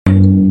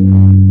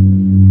Welcome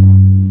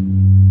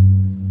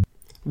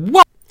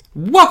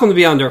to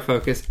Beyond Our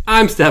Focus.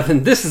 I'm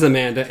Stefan, this is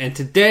Amanda, and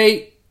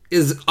today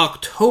is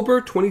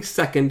October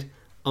 22nd,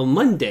 a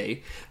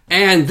Monday,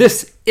 and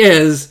this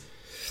is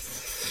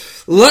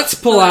Let's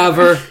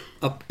Palaver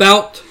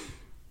about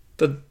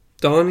the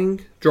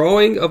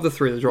drawing of the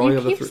three.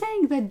 You keep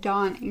saying the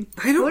dawning.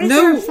 I don't know. What is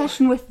your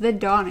obsession with the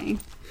dawning?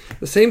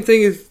 The same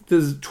thing as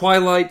the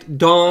Twilight,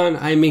 Dawn.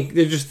 I mean,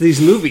 they're just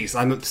these movies.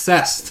 I'm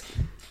obsessed.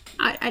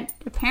 I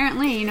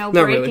apparently, Not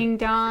Breaking really.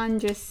 Dawn,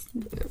 just...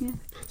 Yeah.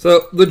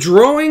 So, the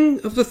drawing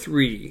of the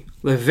three,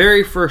 the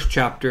very first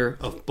chapter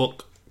of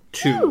Book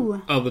 2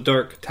 Ooh. of the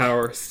Dark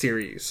Tower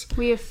series.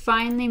 We have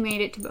finally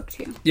made it to Book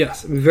 2.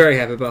 Yes, I'm very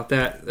happy about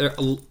that.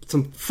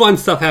 Some fun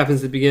stuff happens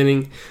at the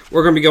beginning.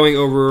 We're going to be going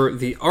over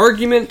the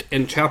argument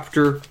in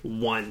Chapter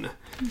 1.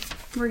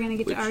 We're going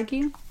to get to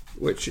argue?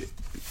 Which,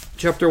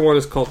 Chapter 1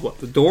 is called what?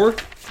 The Door,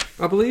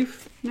 I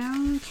believe?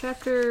 No,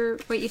 chapter...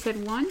 Wait, you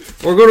said 1?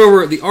 We're going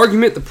over the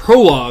argument, the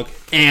prologue,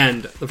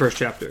 and the first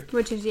chapter.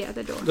 Which is,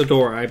 the door. The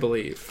Door, I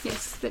believe.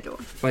 Yes, the door.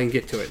 If I can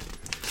get to it.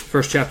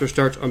 First chapter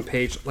starts on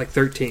page,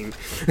 13.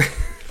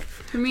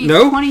 For me,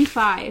 No?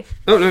 25.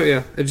 Oh, no,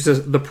 yeah. It just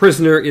says, the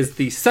prisoner is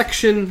the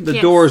section, the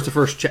door is the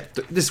first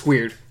chapter. This is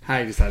weird how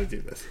I decided to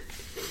do this.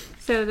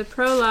 So, the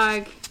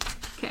prologue...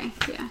 Okay,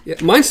 yeah.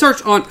 Mine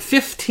starts on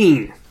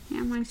 15.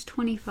 Yeah, mine's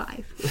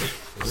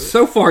 25.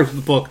 So far into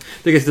the book,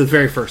 that gets to the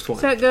very first one.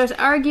 So it goes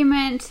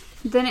argument,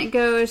 then it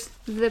goes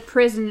it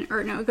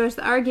goes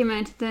the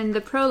argument, then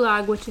the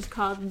prologue, which is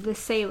called the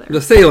sailor.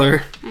 The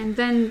sailor. And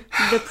then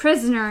the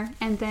prisoner,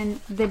 and then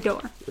the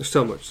door. There's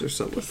so much.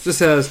 This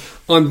says,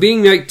 on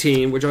being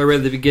 19, which I read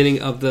at the beginning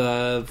of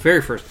the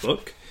very first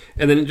book,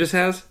 and then it just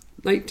has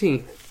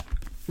 19.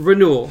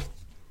 Renewal.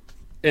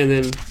 And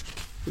then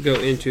we go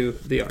into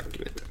the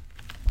argument.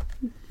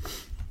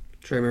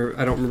 I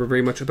don't remember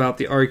very much about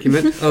the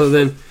argument, other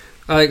than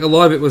a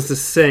lot of it was the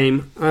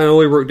same. I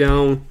only wrote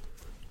down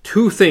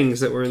 2 things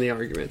that were in the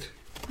argument.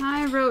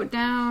 I wrote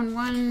down 4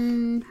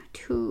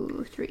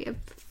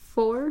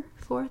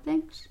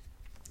 things.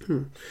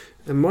 And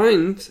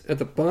mine's at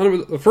the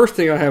bottom. The first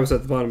thing I have is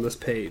at the bottom of this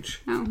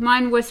page. Oh,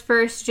 mine was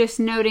first just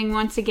noting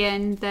once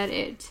again that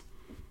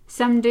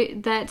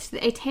that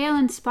a tale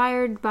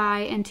inspired by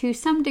and to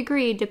some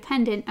degree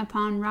dependent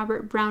upon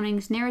Robert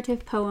Browning's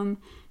narrative poem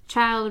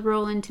Childe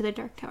Roland to the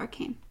Dark Tower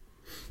came.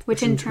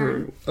 Which in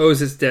turn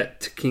owes its debt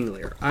to King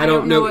Lear. I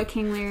don't know what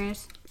King Lear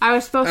is. I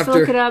was supposed to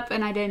look it up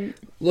and I didn't.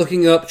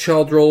 Looking up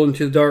Childe Roland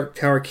to the Dark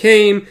Tower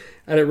came,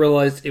 I didn't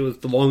realize it was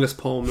the longest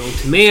poem known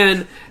to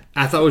man.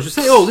 I thought it was just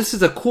saying, oh, this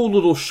is a cool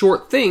little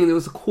short thing. It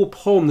was a cool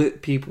poem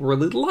that people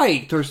really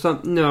liked or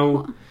something.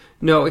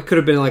 No, it could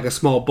have been like a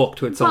small book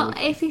to its own.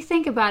 Well, if you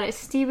think about it,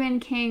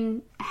 Stephen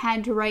King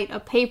had to write a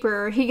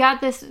paper. He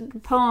got this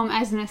poem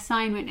as an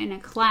assignment in a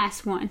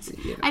class once.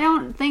 Yeah. I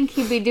don't think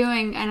he'd be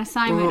doing an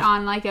assignment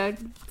on like a...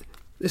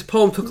 This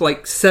poem took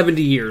like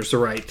 70 years to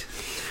write.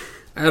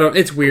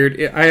 It's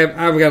weird. I've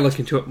got to look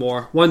into it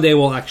more. One day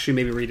we'll actually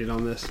maybe read it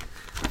on this.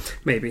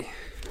 Maybe.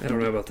 I don't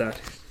know about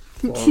that.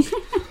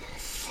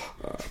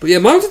 But yeah,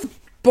 mine's at the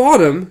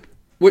bottom,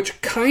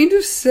 which kind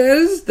of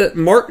says that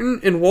Martin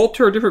and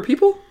Walter are different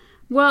people.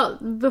 Well,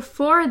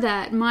 before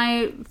that,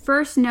 my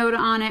first note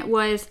on it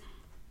was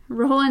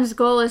Roland's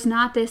goal is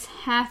not this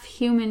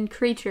half-human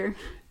creature.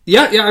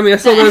 Yeah, I mean, I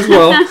saw that as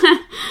well.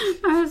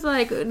 I was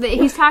like,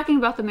 he's talking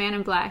about the Man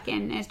in Black,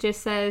 and it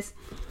just says,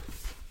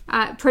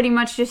 pretty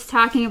much just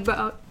talking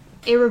about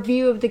a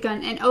review of the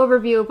gun, an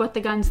overview of what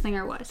the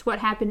gunslinger was, what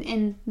happened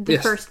in the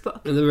first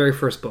book. In the very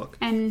first book.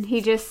 And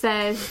he just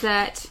says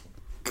that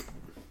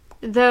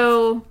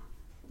though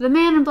the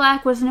Man in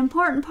Black was an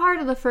important part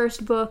of the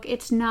first book,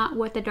 it's not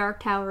what the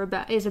Dark Tower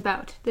is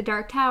about. The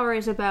Dark Tower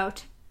is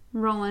about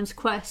Roland's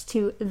quest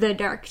to the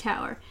Dark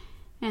Tower.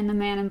 And the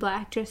Man in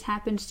Black just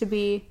happens to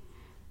be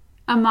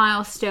a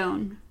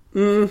milestone.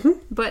 Mm-hmm.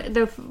 But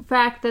the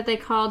fact that they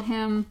called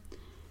him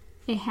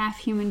a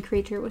half-human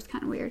creature was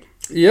kind of weird.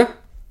 Yeah.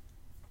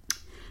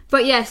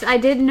 But yes, I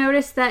did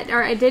note that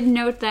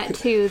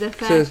too. The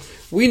fact says,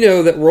 we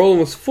know that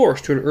Roland was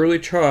forced to an early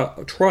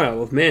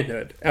trial of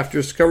manhood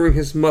after discovering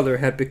his mother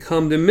had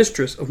become the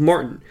mistress of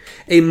Martin,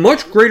 a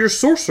much greater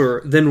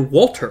sorcerer than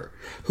Walter,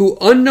 who,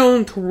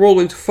 unknown to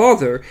Roland's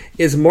father,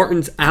 is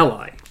Martin's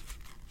ally.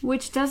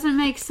 Which doesn't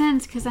make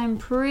sense, because I'm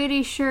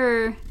pretty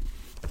sure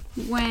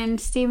when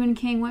Stephen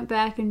King went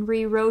back and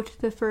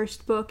rewrote the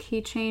first book,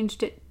 he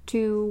changed it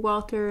to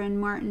Walter and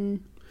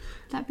Martin,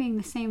 that being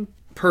the same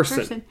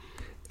person.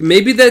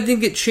 Maybe that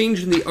didn't get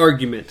changed in the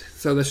argument,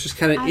 so that's just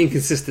kind of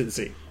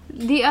inconsistency.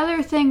 The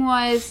other thing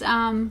was,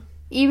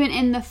 even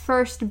in the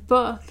first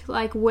book,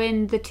 like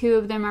when the two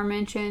of them are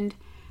mentioned,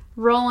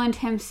 Roland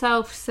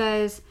himself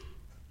says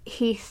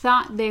he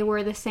thought they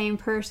were the same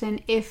person,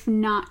 if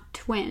not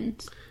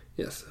twins.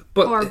 Yes,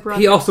 but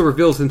he also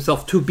reveals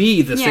himself to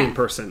be the same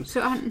person.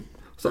 So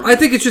I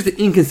think it's just an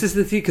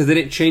inconsistency because they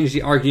didn't change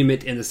the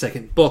argument in the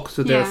second book,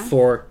 so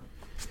therefore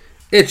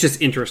it's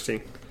just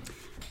interesting.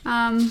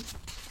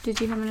 Did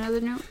you have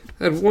another note?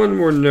 I had one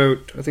more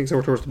note. I think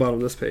somewhere towards the bottom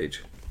of this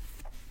page.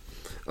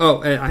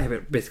 Oh, I have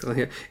it basically on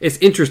here. It's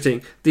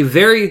interesting. The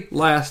very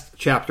last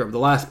chapter of the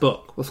last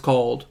book was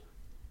called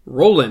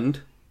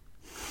Roland,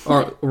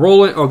 or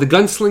the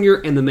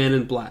Gunslinger and the Man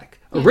in Black.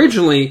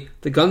 Originally,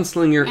 the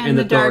Gunslinger and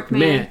the Dark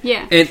Man.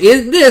 Yeah. And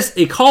in this,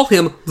 they call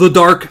him the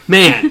Dark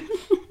Man.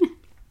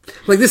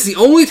 Like, this is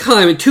the only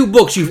time in 2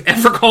 books you've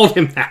ever called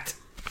him that.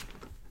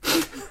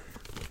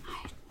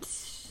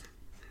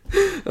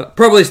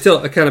 Probably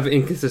still a kind of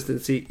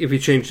inconsistency if you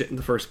changed it in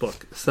the first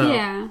book. So,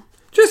 yeah.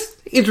 Just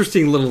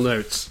interesting little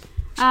notes.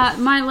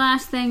 My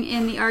last thing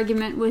in the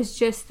argument was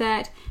just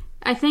that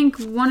I think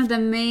one of the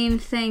main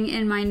thing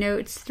in my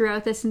notes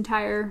throughout this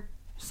entire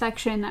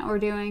section that we're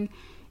doing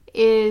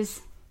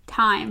is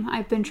time.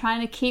 I've been trying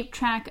to keep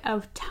track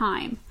of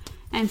time.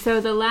 And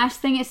so the last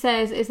thing it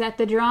says is that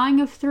the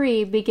drawing of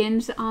 3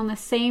 begins on the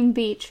same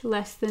beach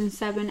less than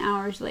 7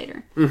 hours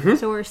later. Mm-hmm.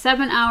 So we're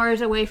 7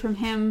 hours away from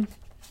him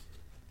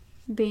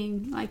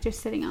being, like, just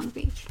sitting on the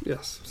beach.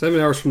 Yes. 7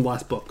 hours from the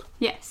last book.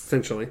 Yes.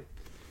 Essentially.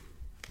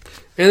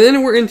 And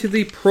then we're into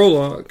the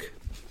prologue,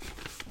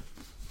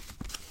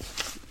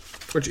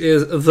 which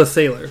is The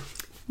Sailor.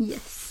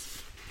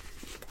 Yes.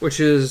 Which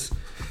is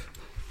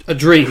a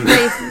dream.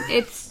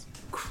 It's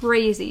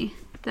crazy.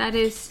 That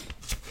is...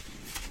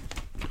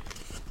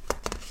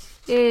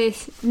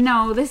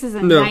 No, this is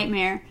a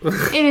nightmare.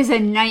 It is a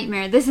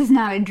nightmare. This is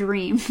not a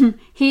dream.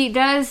 He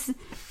does...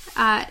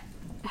 no.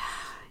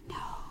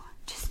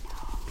 Just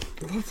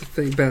no. Lots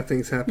of bad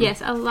things happen.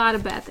 Yes, a lot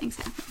of bad things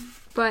happen.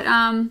 But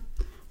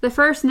the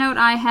first note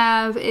I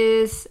have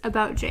is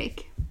about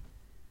Jake.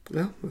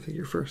 Well, I think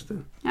you're first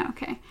then.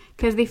 Okay.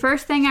 Because the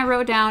first thing I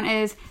wrote down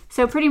is,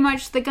 so pretty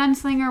much the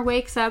gunslinger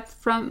wakes up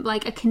from,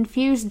 like, a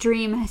confused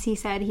dream, as he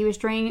said. He was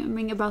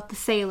dreaming about the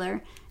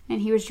sailor,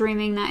 and he was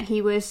dreaming that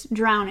he was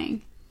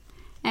drowning.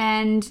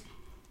 And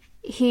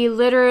he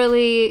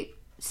literally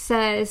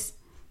says,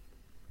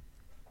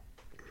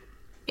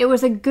 it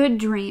was a good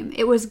dream.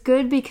 It was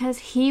good because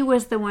he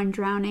was the one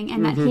drowning,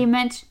 and that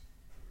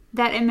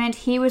it meant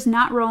he was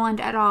not Roland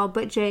at all,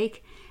 but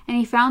Jake. And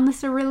he found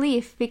this a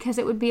relief because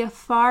it would be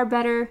far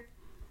better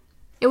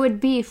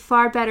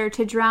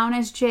to drown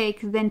as Jake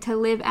than to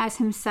live as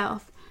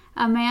himself,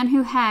 a man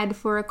who had,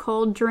 for a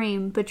cold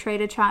dream,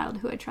 betrayed a child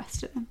who had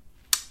trusted him.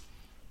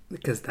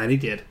 Because that he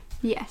did.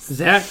 Yes.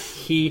 That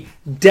he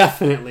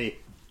definitely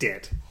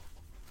did.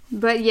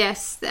 But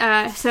yes,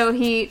 so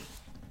he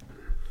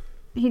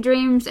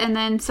dreams and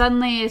then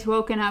suddenly is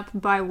woken up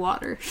by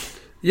water.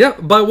 Yeah,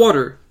 by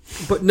water.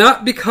 But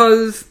not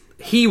because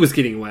he was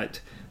getting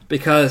wet.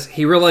 Because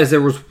he realized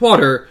there was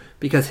water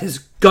because his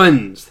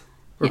guns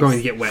were going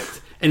to get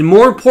wet. And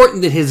more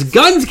important than his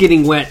guns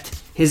getting wet,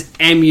 his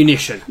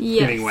ammunition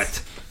getting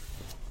wet.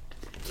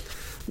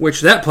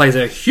 Which that plays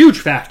a huge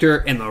factor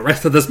in the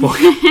rest of this book.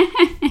 His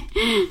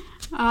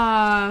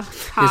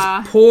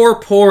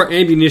poor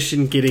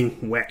ammunition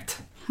getting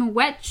wet.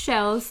 Wet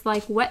shells,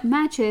 like wet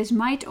matches,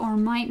 might or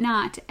might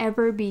not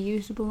ever be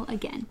usable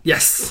again.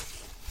 Yes.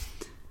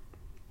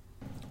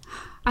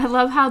 I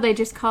love how they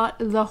just call it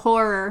the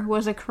horror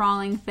was a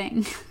crawling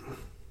thing.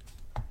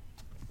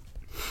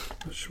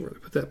 Not sure where to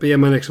put that. But yeah,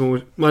 my next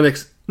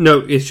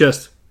note is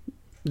just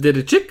did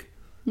a chick?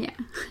 Yeah.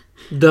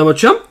 Dumb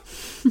chum?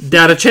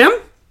 Dada cham?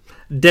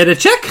 Did a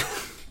check?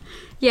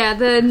 Yeah,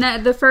 the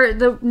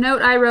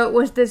note I wrote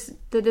was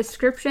the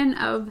description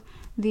of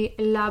the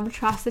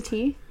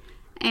Labtrosity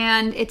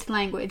and its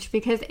language,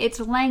 because its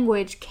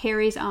language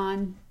carries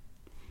on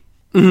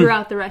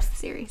throughout the rest of the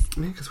series.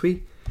 Yeah, because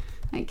we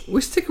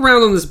stick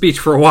around on this beach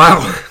for a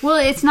while. Well,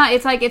 it's not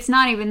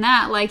even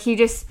that. Like,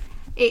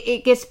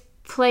 it gets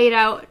played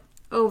out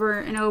over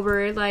and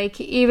over. Like,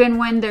 even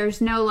when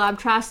there's no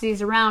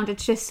Labtrosities around,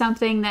 it's just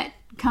something that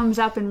comes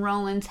up in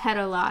Roland's head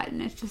a lot,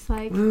 and it's just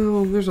like,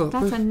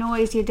 that's a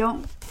noise you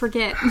don't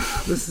forget.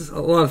 This is a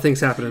lot of things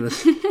happen in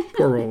this.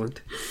 Poor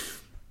Roland.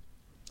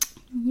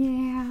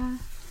 Yeah.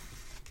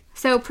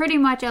 So pretty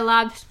much a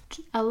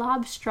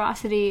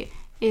Labstrosity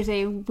is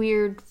a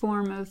weird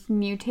form of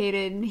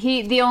mutated.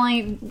 The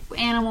only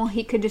animal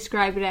he could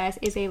describe it as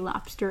is a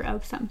lobster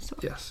of some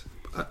sort. Yes.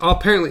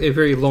 Apparently a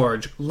very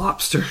large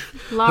lobster.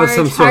 Large, of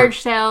some sort. hard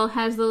shell,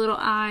 has the little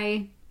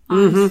eye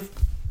on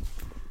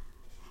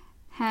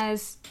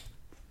has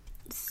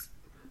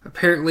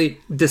apparently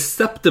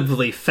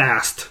deceptively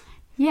fast.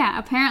 Yeah,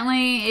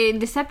 apparently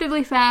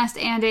deceptively fast,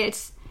 and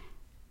it's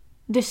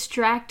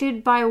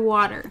distracted by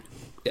water.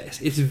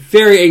 Yes, it's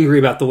very angry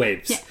about the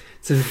waves. Yeah.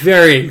 It's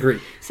very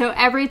angry. So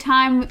every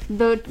time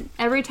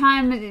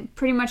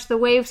pretty much the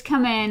waves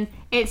come in,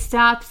 it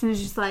stops and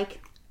is just like...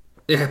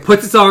 It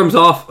puts its arms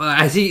off,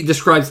 as he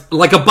describes,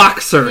 like a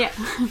boxer. Yeah.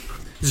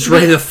 Just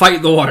ready to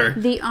fight the water.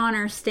 The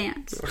honor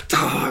stance.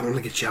 Oh, I'm going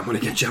to get you, I'm going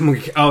to get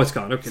you. Oh, it's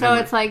gone. Okay. So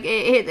it's like,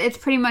 it's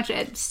pretty much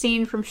a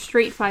scene from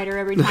Street Fighter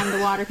every time the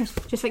water comes.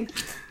 Just like...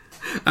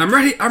 I'm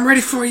ready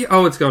for you.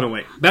 Oh, it's gone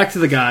away. Back to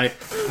the guy.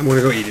 I'm going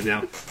to go eat him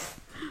now.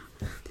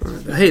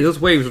 Hey, those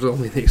waves are the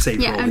only thing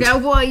saved. Yeah,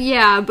 well,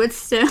 yeah, but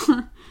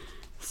still.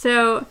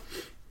 So,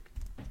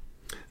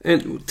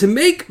 And to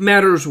make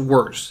matters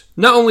worse,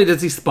 not only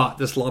does he spot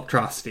this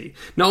Lobtrosity,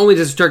 not only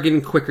does he start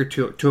getting closer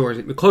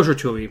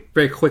to me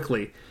very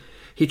quickly,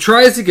 he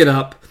tries to get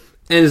up,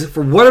 and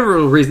for whatever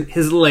reason,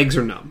 his legs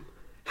are numb.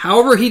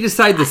 However he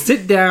decides to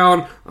sit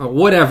down or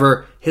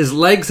whatever, his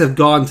legs have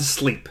gone to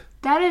sleep.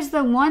 That is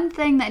the one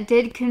thing that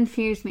did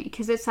confuse me,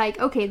 because it's like,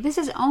 okay, this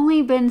has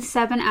only been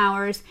 7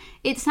 hours.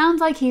 It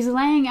sounds like he's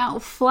laying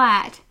out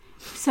flat.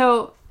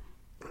 So,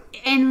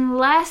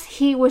 unless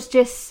he was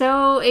just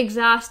so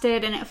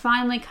exhausted and it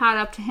finally caught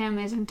up to him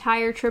his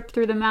entire trip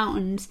through the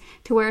mountains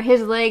to where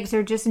his legs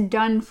are just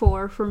done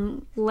for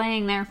from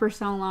laying there for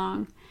so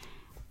long.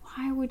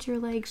 Why would your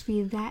legs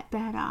be that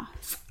bad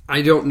off?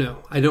 I don't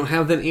know. I don't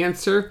have that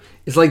answer.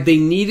 It's like they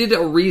needed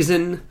a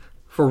reason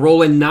for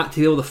Roland not to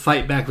be able to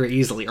fight back very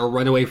easily or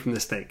run away from the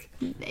snake.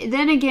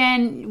 Then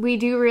again, we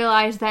do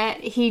realize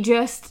that he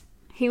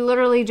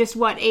literally just,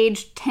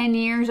 aged 10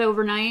 years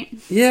overnight?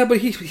 Yeah, but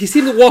he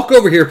seemed to walk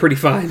over here pretty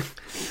fine.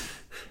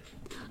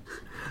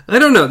 I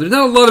don't know. There's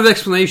not a lot of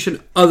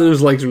explanation other than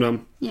his legs are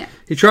numb. Yeah.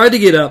 He tried to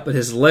get up, but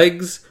his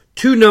legs,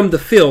 too numb to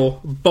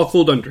feel,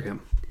 buckled under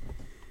him.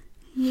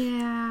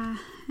 Yeah,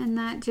 and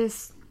that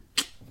just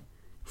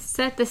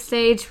set the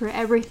stage for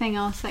everything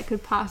else that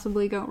could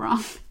possibly go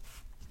wrong.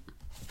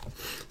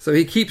 So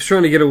he keeps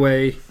trying to get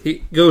away.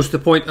 He goes to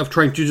the point of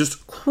trying to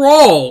just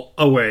crawl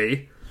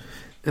away.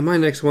 And my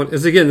next one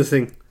is, again, this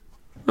thing.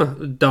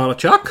 Donna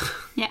Chuck.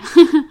 Yeah.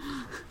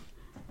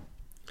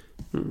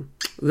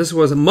 This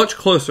was much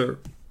closer.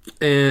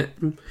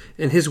 And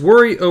his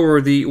worry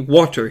over the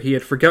water, he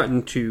had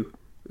forgotten to...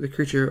 The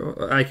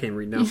creature... I can't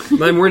read now. I'm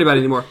not worried about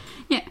it anymore.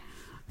 Yeah.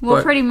 Well,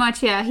 But- pretty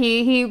much, yeah.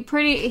 He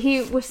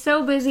was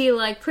so busy,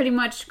 pretty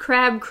much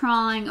crab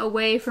crawling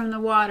away from the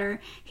water,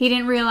 he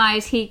didn't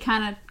realize he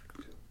kind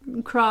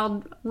of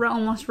crawled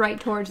almost right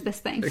towards this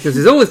thing. Because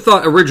his only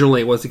thought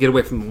originally was to get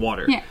away from the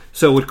water. Yeah.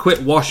 So it would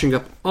quit washing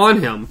up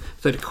on him.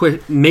 So it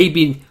quit,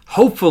 maybe,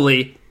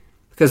 hopefully,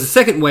 because the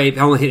second wave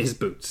only hit his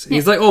boots. And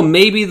he's like, oh,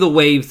 maybe the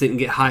waves didn't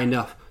get high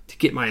enough to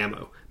get my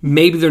ammo.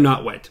 Maybe they're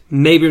not wet.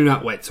 Maybe they're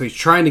not wet. So he's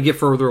trying to get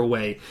further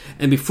away.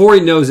 And before he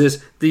knows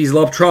this, these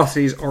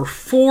Lobtrosities are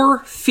 4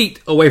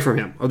 feet away from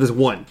him. Or this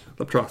one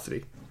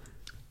Lobtrosity.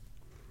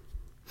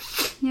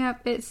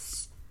 Yep,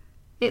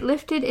 it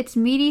lifted its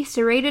meaty,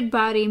 serrated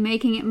body,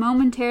 making it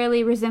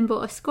momentarily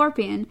resemble a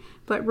scorpion,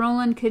 but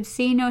Roland could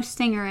see no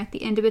stinger at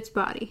the end of its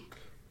body.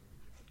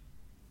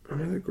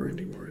 Another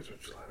grinding noise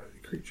which allowed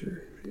the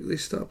creature at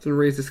least stopped and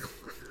raised its...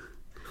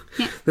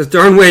 Yeah. Those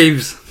darn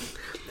waves!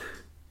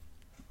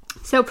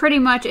 So pretty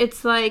much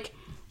it's like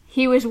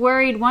he was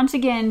worried once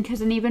again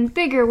because an even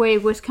bigger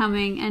wave was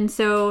coming, and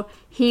so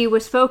he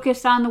was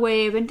focused on the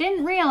wave and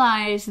didn't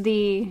realize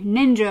the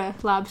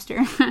ninja lobster.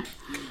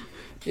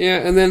 Yeah,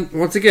 and then,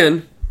 once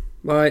again,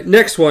 my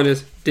next one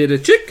is, did a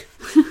chick?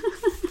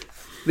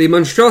 The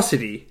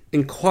monstrosity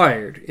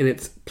inquired in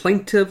its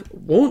plaintive,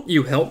 won't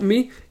you help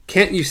me?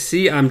 Can't you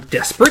see I'm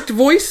desperate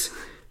voice?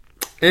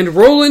 And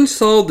Roland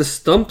saw the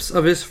stumps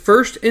of his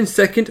first and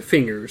second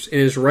fingers in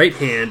his right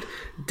hand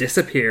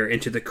disappear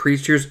into the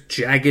creature's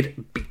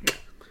jagged beak.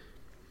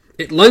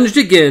 It lunged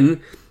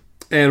again,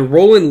 and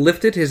Roland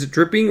lifted his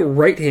dripping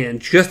right hand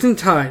just in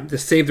time to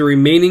save the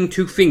remaining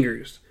 2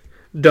 fingers.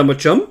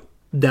 Dumma-chum,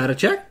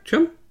 data-check,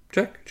 chum.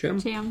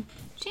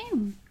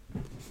 Jam.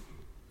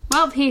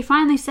 Well, he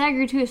finally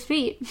staggered to his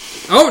feet.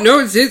 Oh, no,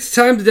 it's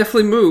time to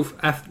definitely move.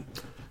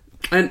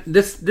 And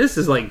this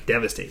is,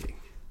 devastating.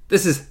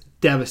 This is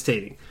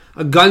devastating.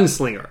 A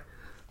gunslinger.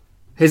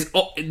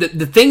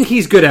 The thing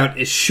he's good at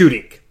is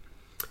shooting.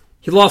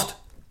 He lost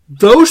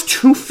those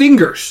 2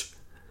 fingers.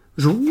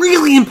 It was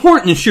really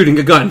important in shooting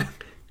a gun.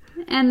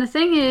 And the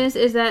thing is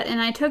that, and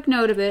I took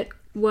note of it,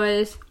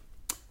 was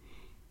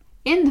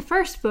in the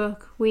first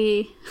book,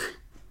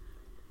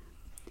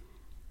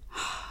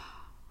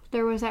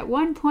 there was at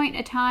one point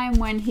a time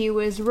when he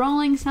was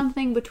rolling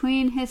something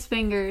between his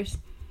fingers,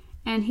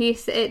 and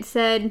it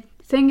said,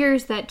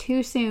 fingers that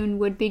too soon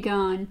would be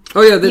gone.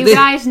 Oh, yeah. You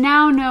guys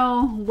now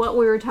know what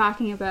we were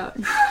talking about.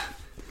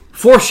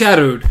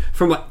 Foreshadowed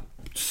from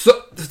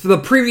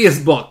the previous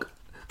book.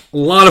 A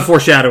lot of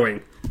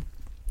foreshadowing.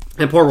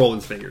 And poor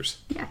Roland's fingers.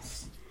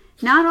 Yes.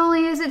 Not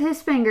only is it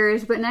his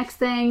fingers, but next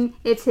thing,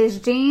 it's his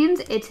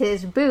jeans, it's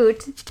his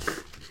boot,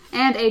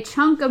 and a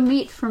chunk of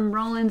meat from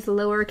Roland's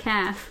lower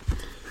calf.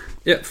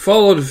 Yeah,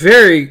 followed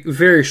very,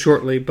 very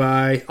shortly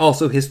by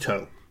also his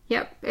toe.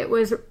 Yep, it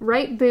was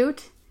right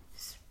boot.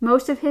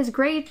 Most of his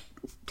great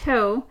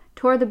toe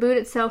tore the boot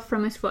itself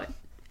from his foot.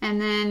 And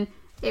then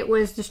it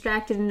was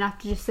distracted enough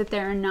to just sit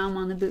there and nom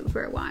on the boot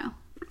for a while.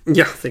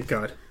 Yeah, thank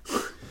God.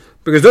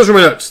 Because those are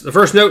my notes. The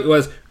first note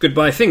was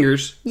goodbye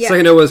fingers. Yeah.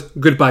 Second note was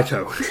goodbye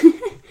toe.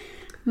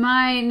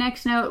 My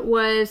next note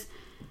was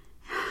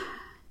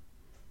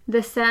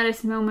the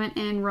saddest moment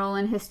in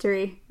Roland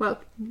history.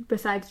 Well,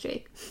 besides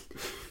Jake.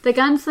 The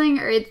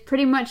gunslinger, it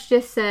pretty much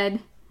just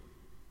said,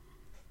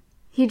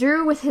 he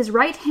drew with his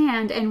right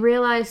hand and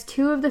realized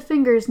 2 of the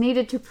fingers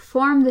needed to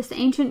perform this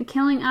ancient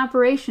killing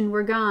operation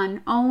were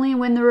gone, only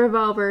when the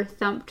revolver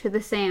thumped to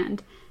the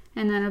sand.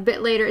 And then a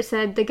bit later it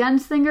said, the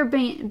gunslinger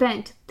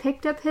bent,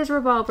 picked up his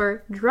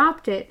revolver,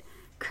 dropped it,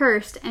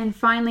 cursed, and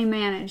finally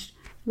managed.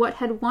 What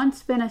had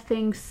once been a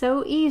thing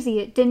so easy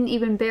it didn't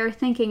even bear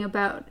thinking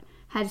about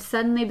had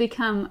suddenly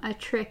become a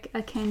trick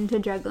akin to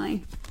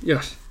juggling.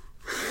 Yes.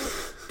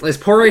 His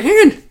poor right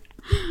hand.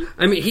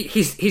 I mean,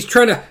 he's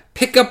trying to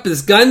pick up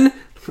his gun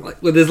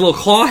with his little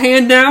claw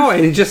hand now,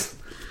 and he just...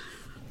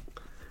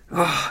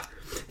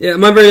 Yeah,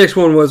 my very next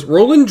one was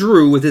Roland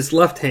drew with his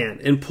left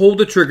hand and pulled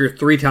the trigger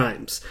 3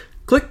 times.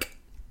 Click,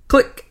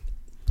 click,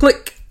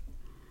 click.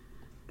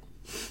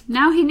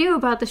 Now he knew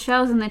about the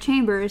shells in the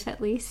chambers,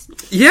 at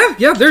least. Yeah,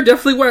 they're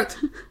definitely wet.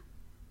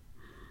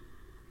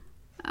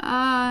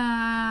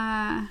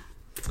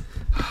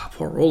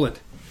 Poor Roland.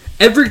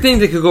 Everything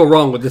that could go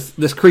wrong with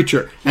this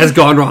creature has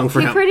gone wrong for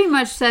him. He pretty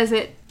much says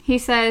it. He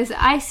says,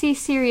 I see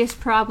serious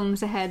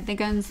problems ahead, the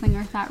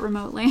gunslinger thought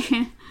remotely.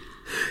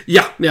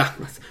 Yeah.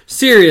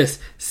 Serious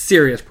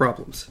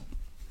problems.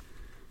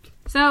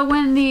 So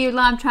when the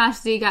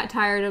Lobtrosity got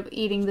tired of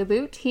eating the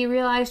boot, he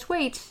realized,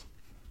 wait,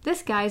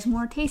 this guy's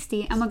more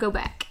tasty. I'm gonna go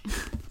back.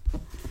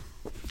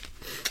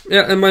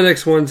 Yeah, and my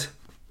next one's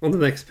on the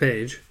next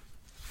page.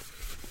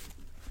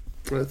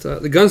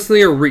 The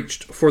gunslinger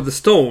reached for the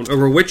stone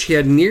over which he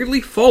had nearly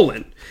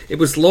fallen. It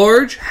was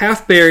large,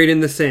 half buried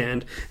in the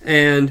sand,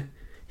 and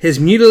his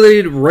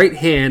mutilated right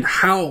hand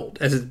howled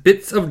as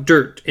bits of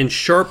dirt and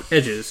sharp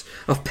edges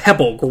of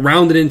pebble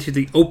grounded into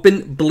the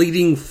open,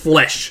 bleeding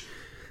flesh.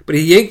 But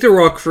he yanked the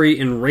rock free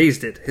and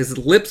raised it, his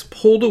lips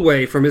pulled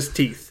away from his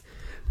teeth.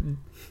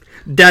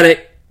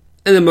 Daddy,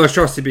 and the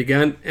monstrosity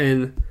began,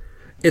 and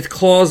its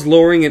claws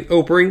lowering and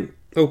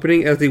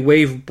opening as the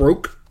wave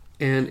broke,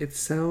 and its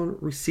sound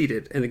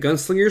receded, and the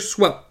gunslinger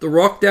swept the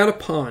rock down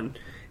upon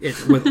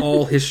it with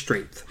all his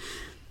strength.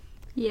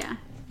 Yeah.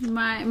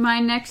 My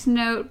next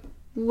note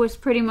was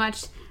pretty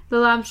much the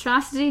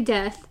Lobtrosity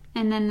death,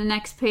 and then the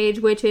next page,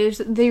 which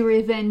is the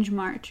Revenge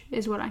March,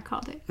 is what I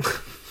called it.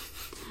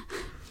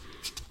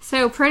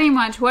 So pretty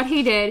much what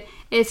he did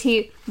is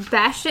he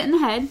bashed it in the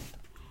head,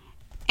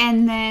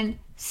 and then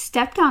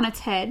stepped on its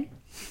head,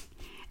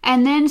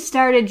 and then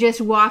started just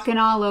walking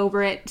all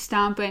over it,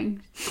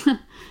 stomping.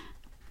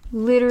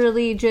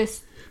 Literally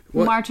just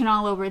marching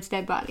all over its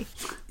dead body.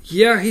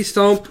 Yeah, he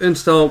stomped and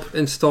stomped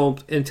and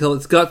stomped until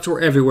its guts were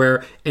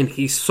everywhere, and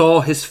he saw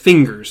his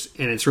fingers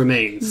and its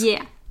remains.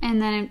 Yeah, and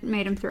then it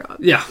made him throw up.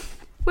 Yeah.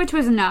 Which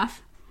was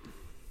enough.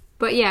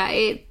 But yeah,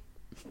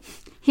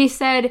 he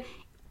said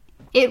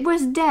it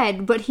was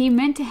dead, but he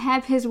meant to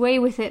have his way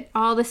with it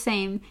all the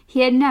same.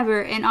 He had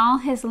never, in all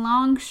his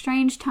long,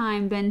 strange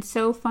time, been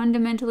so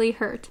fundamentally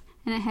hurt,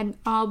 and it had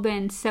all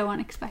been so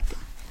unexpected.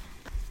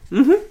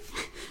 Mm-hmm.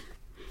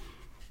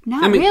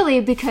 Not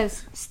really,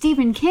 because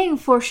Stephen King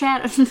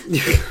foreshadowed.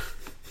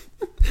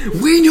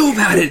 We knew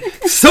about it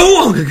so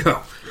long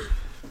ago.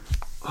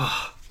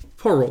 Oh,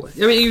 poor Roland.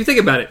 I mean, you think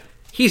about it.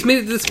 He's made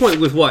it to this point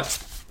with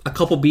what? A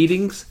couple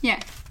beatings? Yeah.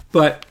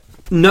 But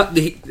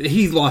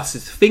he lost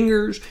his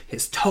fingers,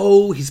 his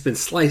toe. He's been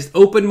sliced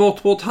open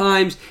multiple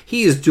times.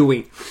 He is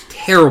doing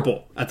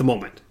terrible at the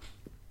moment.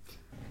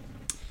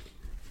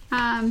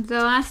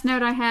 The last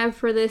note I have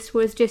for this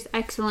was just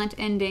excellent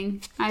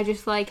ending. I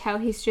just like how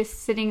he's just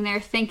sitting there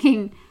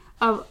thinking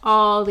of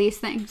all these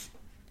things.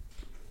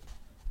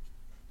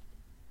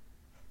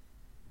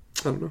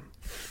 I don't know.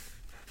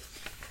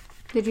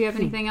 Did you have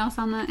anything else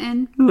on the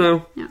end?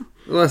 No. No.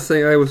 The last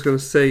thing I was going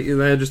to say,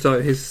 and I just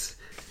thought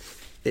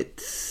it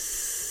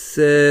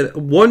said,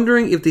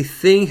 wondering if the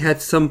thing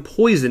had some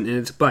poison in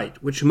its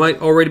bite, which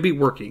might already be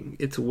working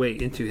its way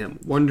into him.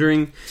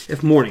 Wondering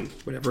if morning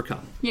would ever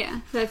come.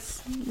 Yeah,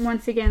 that's,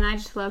 once again, I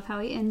just love how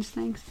he ends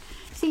things.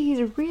 See,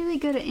 he's really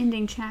good at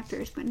ending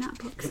chapters, but not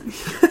books.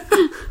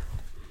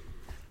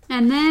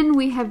 And then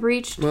we have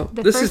reached the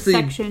first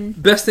section.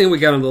 Best thing we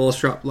got on the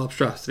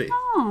Lobstrosity.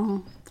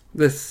 Oh.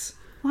 This...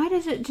 Why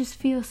does it just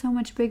feel so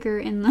much bigger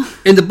in the...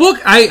 In the book,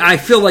 I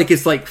feel like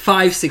it's like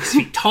 5-6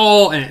 feet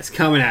tall, and it's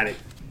coming at it.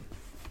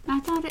 I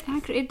thought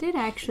it did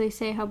actually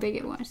say how big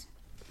it was.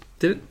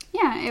 Did it?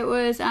 Yeah, it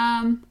was,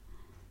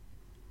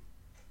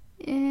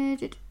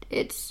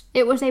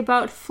 it was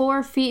about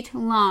 4 feet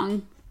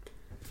long.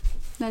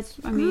 That's,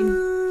 I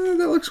mean...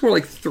 that looks more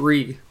like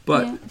 3,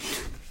 but... Yeah.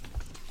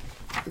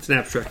 It's an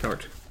abstract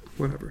art.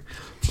 Whatever.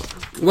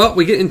 Well,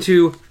 we get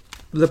into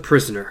The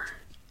Prisoner.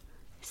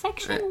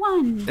 Section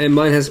 1. And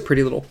mine has a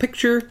pretty little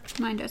picture.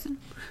 Mine doesn't.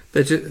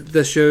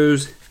 That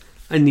shows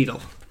a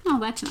needle. Oh,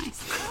 that's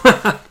nice.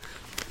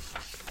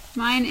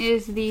 Mine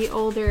is the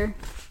older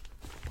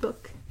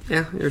book.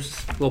 Yeah, there's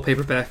just a little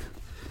paperback.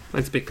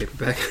 Mine's a big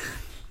paperback.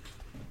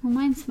 Well,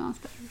 mine smells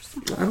better.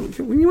 So. I don't.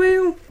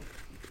 Well,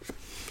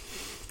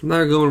 I'm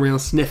not going around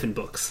sniffing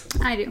books.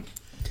 I do.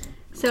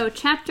 So,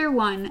 chapter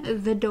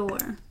 1, The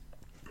Door.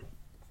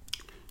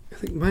 I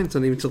think mine's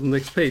not even until the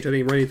next page. I didn't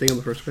even write anything on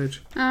the first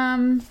page.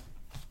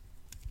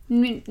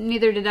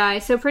 Neither did I.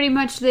 So, pretty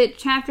much the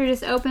chapter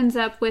just opens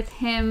up with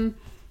him,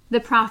 the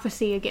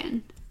prophecy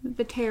again.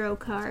 The tarot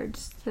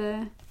cards.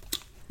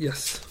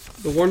 Yes.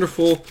 The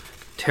wonderful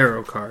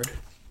tarot card.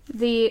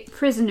 The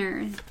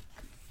prisoner.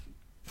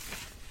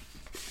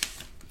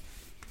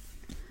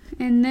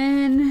 And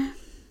then...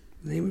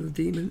 The name of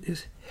the demon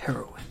is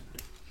heroin.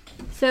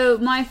 So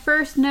my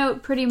first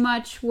note pretty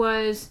much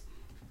was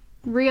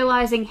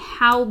realizing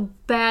how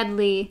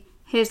badly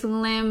his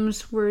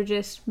limbs were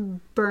just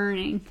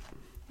burning.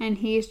 And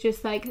he's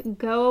just like,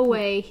 go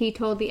away. He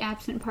told the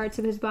absent parts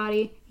of his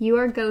body, you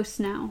are ghosts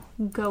now.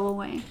 Go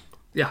away.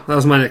 Yeah, that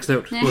was my next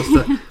note. Was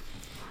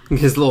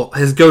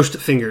his ghost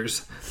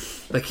fingers.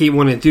 Like he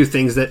wanted to do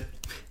things that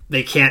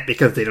they can't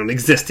because they don't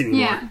exist anymore.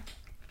 Yeah.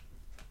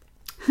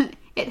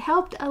 It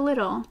helped a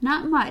little.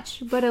 Not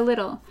much, but a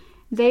little.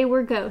 They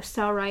were ghosts,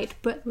 all right,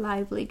 but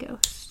lively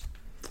ghosts.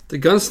 The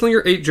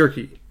gunslinger ate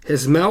jerky.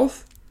 His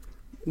mouth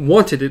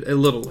wanted it a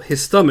little,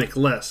 his stomach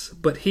less,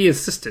 but he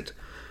insisted.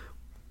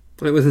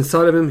 When it was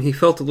inside of him, he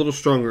felt a little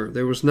stronger.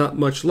 There was not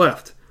much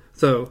left,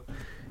 though.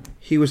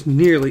 He was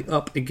nearly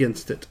up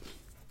against it.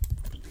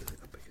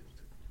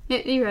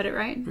 You read it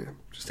right. Yeah,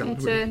 just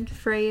it's a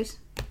phrase.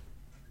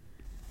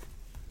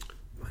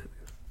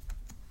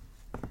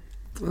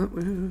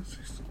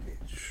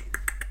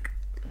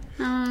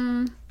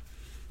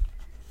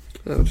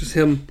 Just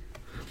him.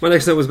 My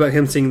next note was about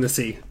him seeing the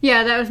sea.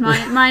 Yeah, that was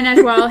mine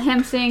as well.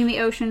 Him seeing the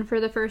ocean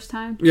for the first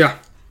time. Yeah.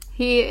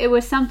 It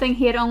was something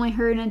he had only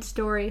heard in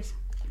stories.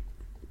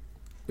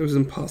 It was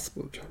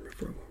impossible to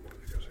remember.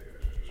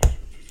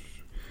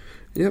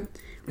 Yep.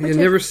 He had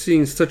never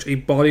seen such a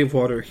body of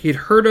water. He had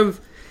heard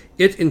of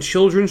it in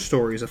children's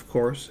stories, of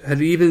course.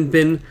 Had even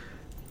been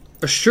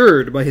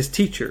assured by his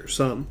teacher,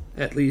 some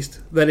at least,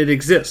 that it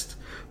exists.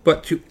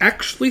 But to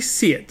actually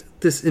see it,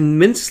 this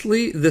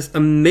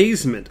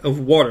amazement of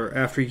water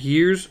after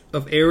years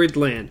of arid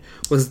land,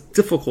 was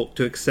difficult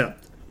to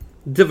accept.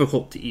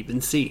 Difficult to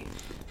even see.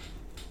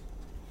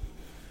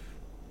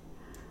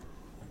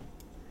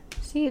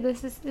 See,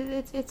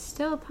 it's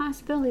still a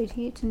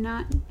possibility to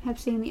not have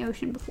seen the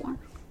ocean before.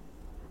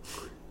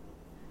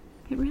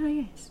 It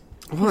really is.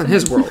 Well, in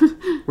his world,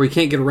 where you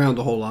can't get around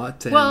a whole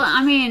lot. Well,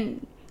 I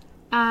mean,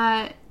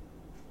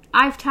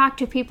 I've talked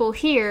to people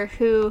here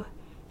who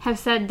have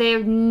said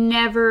they've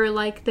never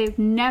left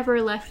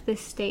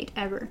this state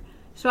ever.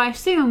 So I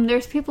assume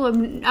there's people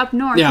up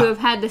north who have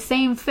had the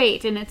same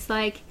fate, and it's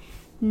like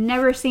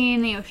never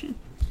seen the ocean.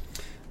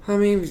 I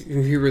mean, if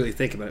you really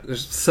think about it,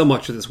 there's so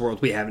much of this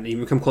world we haven't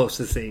even come close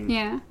to seeing.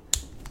 Yeah.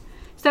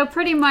 So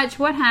pretty much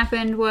what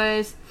happened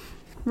was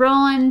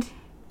Roland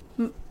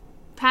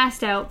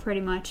passed out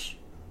pretty much.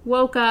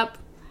 Woke up.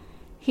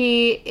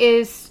 He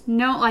he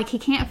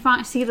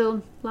can't see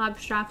the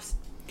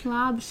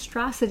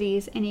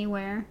lobstrosities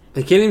anywhere.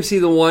 He can't even see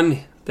the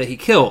one that he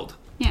killed.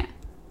 Yeah.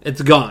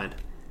 It's gone.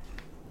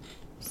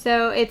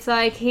 So it's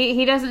like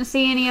he doesn't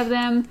see any of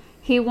them.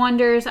 He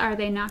wonders, are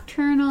they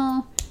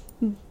nocturnal?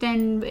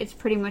 Then it's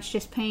pretty much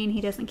just pain.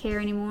 He doesn't care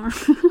anymore.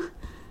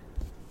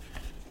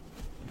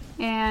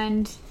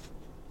 And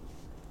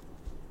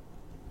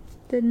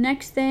the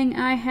next thing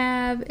I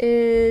have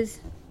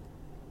is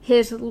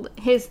his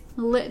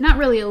not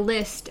really a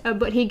list,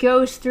 but he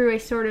goes through a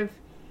sort of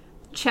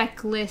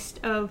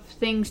checklist of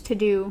things to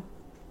do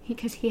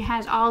because he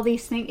has all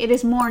these things. It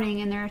is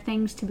morning and there are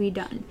things to be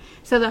done.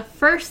 So the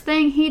first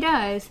thing he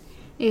does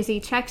is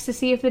he checks to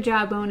see if the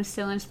jawbone is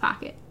still in his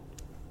pocket.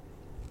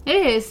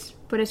 It is,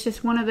 but it's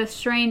just one of the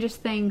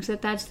strangest things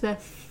that's the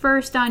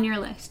first on your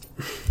list.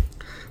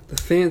 The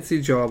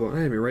fancy jawbone. I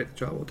didn't even write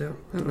the jawbone down.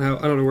 I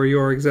don't know where you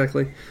are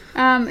exactly.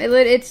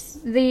 It's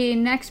the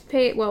next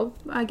page. Well,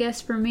 I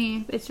guess for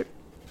me,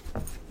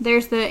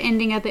 there's the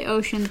ending of the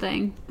ocean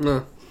thing.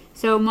 No.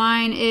 So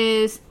mine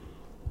is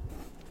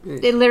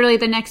literally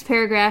the next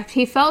paragraph.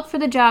 He felt for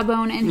the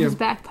jawbone in his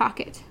back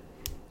pocket.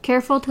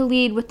 Careful to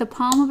lead with the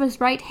palm of his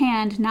right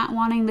hand, not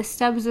wanting the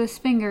stubs of his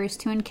fingers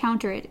to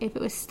encounter it if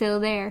it was still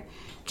there.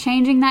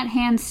 Changing that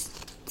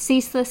hand's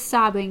ceaseless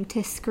sobbing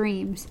to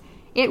screams.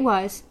 It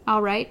was,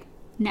 all right,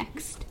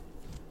 next.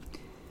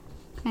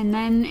 And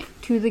then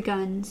to the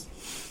guns.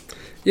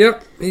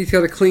 Yep, he's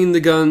got to clean the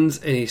guns,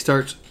 and he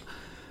starts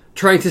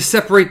trying to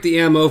separate the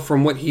ammo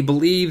from what he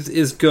believes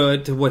is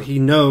good to what he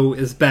knows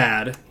is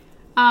bad.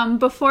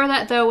 Before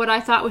that, though, what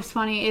I thought was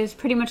funny is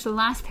pretty much the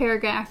last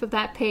paragraph of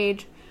that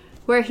page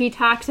where he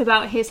talks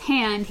about his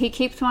hand. He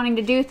keeps wanting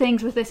to do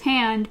things with his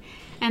hand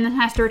and then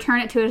has to return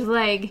it to his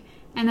leg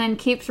and then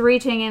keeps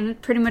reaching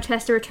and pretty much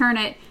has to return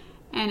it.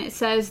 And it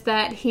says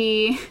that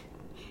he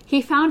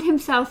found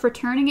himself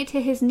returning it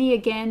to his knee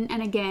again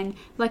and again,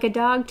 like a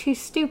dog too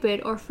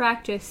stupid or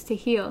fractious to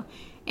heel.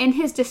 In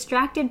his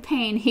distracted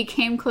pain, he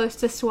came close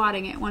to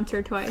swatting it once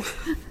or twice.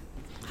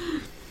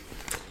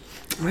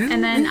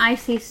 And then I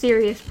see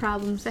serious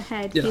problems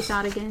ahead, he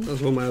thought again. That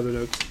was one of my other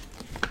notes.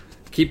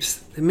 There's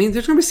going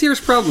to be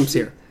serious problems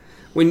here.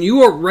 When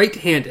you are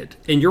right-handed,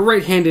 and your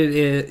right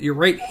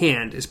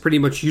hand is pretty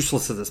much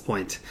useless at this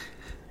point,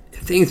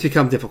 things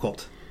become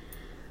difficult.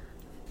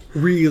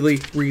 Really,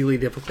 really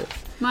difficult.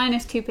 Mine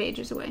is 2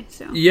 pages away,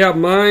 so. Yeah,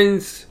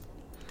 mine's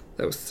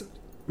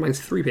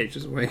 3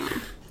 pages away.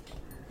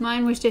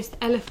 Mine was just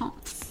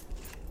elephants.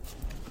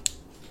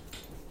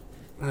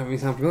 That doesn't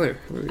sound familiar.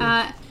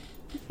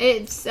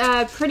 It's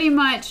pretty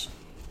much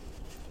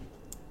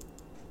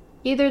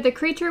Either the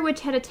creature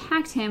which had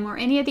attacked him or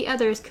any of the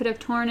others could have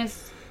torn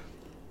his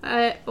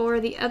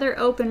or the other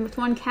open with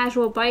one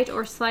casual bite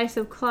or slice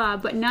of claw,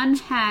 but none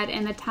had,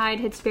 and the tide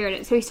had spared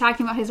it. So he's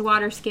talking about his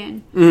water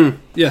skin.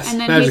 Yes, And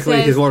then magically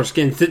he says, his water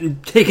skin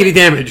didn't take any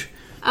damage.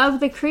 Of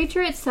the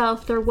creature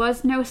itself there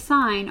was no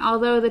sign,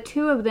 although the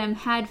two of them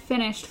had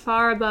finished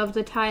far above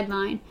the tide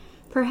line.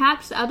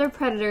 Perhaps other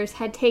predators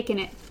had taken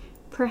it.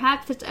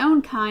 Perhaps its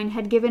own kind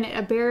had given it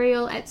a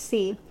burial at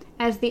sea,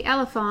 as the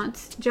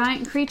elephants,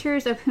 giant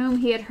creatures of whom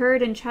he had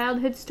heard in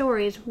childhood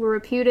stories, were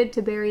reputed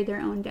to bury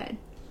their own dead.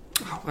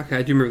 Oh, okay,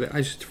 I do remember that.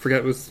 I just forgot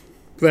it was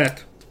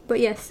that. But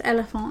yes,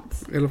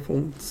 elephants.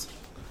 Elephants.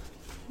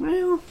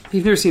 Well,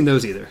 you've never seen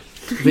those either.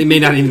 They may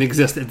not even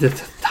exist at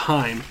this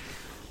time.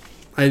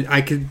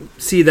 I could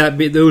see that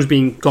those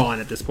being gone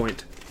at this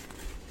point.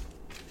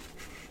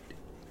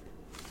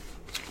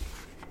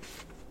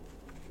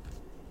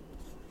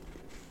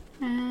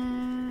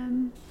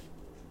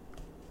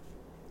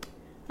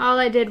 All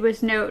I did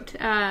was note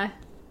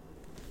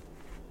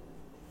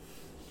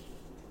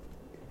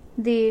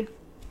the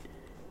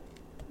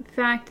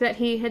fact that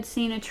he had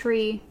seen a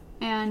tree,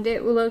 and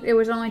it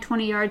was only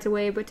 20 yards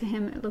away, but to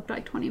him it looked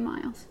like 20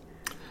 miles.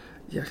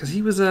 Yeah, because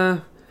he was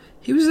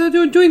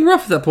doing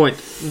rough at that point.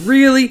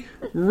 Really,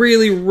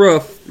 really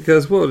rough.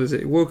 Because what is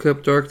it? He woke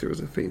up dark. There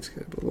was a faint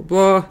sky. Blah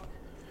blah blah.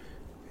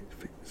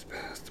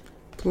 Past.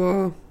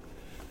 Blah.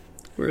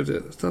 Where is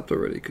it? I stopped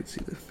already. Could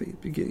see the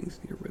faint beginnings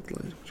near red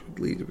lines, which would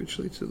lead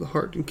eventually to the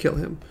heart and kill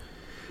him.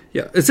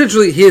 Yeah,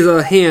 essentially his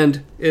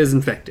hand is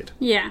infected.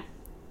 Yeah.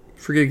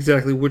 Forget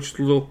exactly which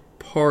little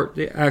part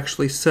they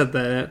actually said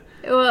that at.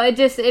 Well,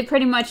 it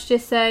pretty much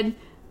just said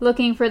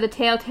looking for the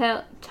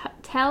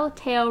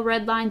telltale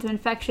red lines of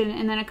infection,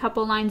 and then a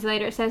couple lines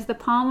later it says the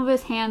palm of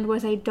his hand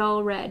was a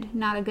dull red,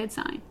 not a good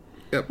sign.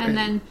 Yep. And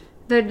then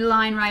the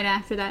line right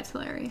after that's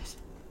hilarious.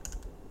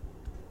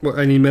 What,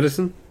 I need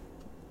medicine?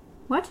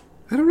 What?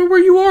 I don't know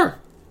where you are.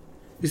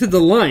 You said the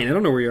line. I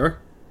don't know where you are.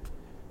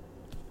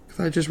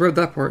 I just read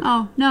that part.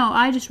 Oh, no,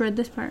 I just read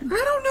this part. I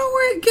don't know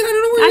where. Again, I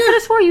don't know where. I could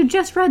have swore you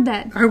just read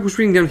that. I was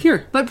reading down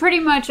here. But pretty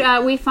much,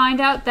 we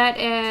find out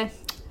that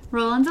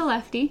Roland's a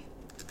lefty.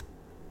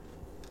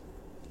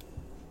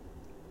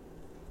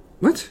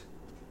 What?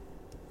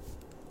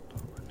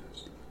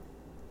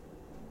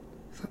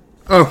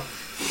 Oh.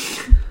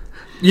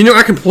 You know,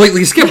 I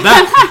completely skipped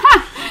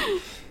that.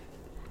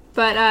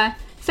 But,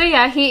 so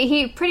yeah,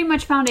 he pretty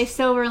much found a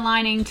silver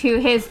lining to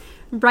his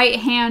right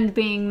hand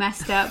being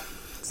messed up.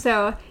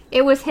 So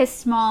it was his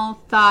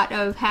small thought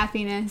of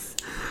happiness.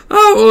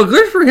 Oh, well,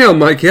 good for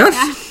him, I guess.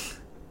 Yeah.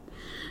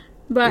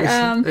 But,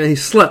 and he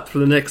slept for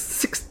the next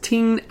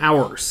 16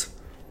 hours.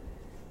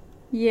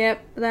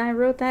 Yep, I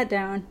wrote that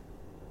down.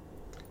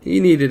 He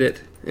needed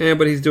it.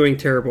 But he's doing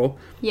terrible.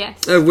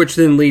 Yes. Which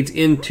then leads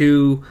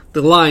into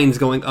the lines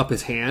going up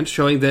his hand,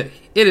 showing that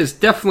it is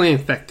definitely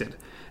infected.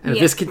 And if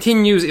this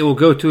continues, it will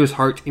go to his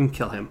heart and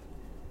kill him.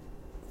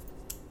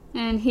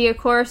 And he, of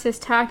course, is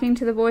talking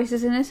to the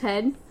voices in his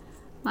head.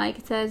 Like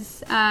it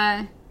says,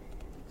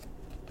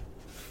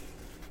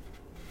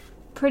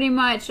 pretty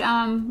much,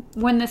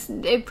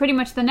 pretty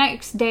much the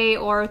next day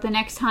or the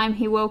next time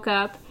he woke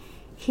up,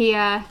 he,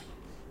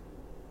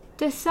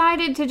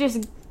 decided to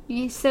just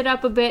sit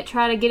up a bit,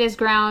 try to get his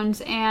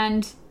grounds,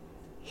 and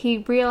he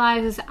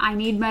realizes, I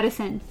need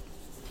medicine.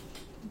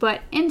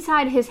 But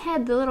inside his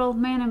head, the little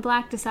man in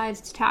black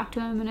decides to talk to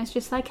him, and it's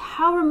just like,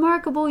 how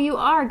remarkable you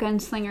are,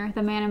 Gunslinger,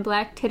 the man in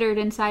black tittered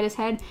inside his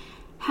head.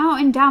 How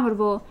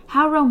indomitable,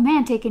 how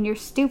romantic in your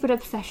stupid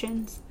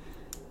obsessions.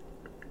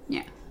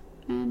 Yeah.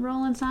 And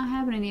Roland's not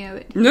having any of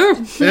it. No,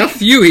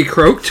 F you, he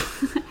croaked.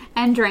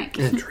 And drank.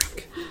 And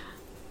drank.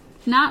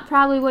 Not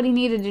probably what he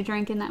needed to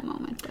drink in that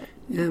moment, but...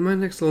 Yeah, my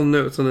next little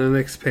note's on the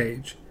next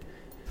page.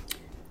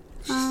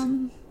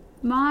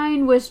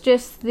 Mine was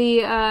just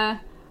the,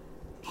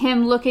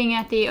 him looking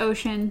at the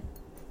ocean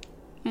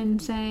and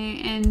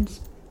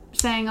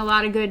saying a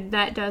lot of good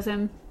that does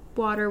him.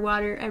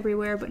 Water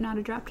everywhere, but not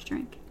a drop to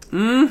drink.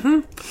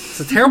 Mm-hmm.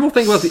 It's a terrible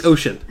thing about the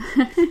ocean.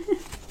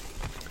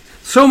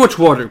 So much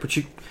water, but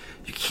you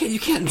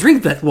can't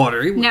drink that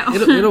water. No.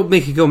 It'll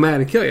make you go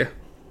mad and kill you.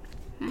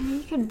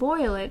 You could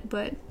boil it,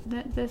 but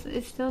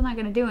it's still not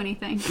going to do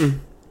anything.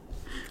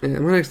 Yeah,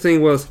 my next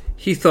thing was,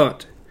 he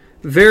thought,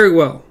 very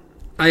well,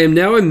 I am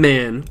now a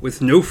man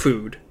with no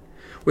food,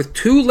 with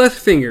 2 less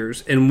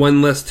fingers and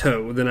 1 less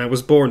toe than I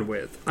was born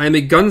with. I am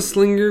a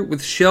gunslinger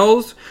with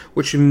shells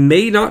which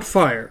may not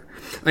fire.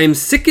 I am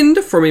sickened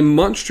from a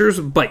monster's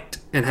bite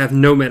and have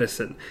no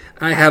medicine.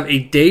 I have a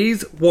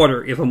day's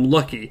water if I'm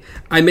lucky.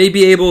 I may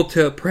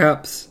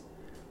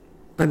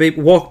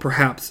walk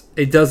perhaps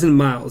a dozen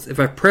miles if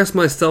I press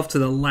myself to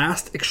the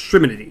last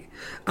extremity.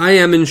 I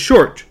am, in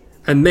short,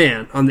 a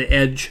man on the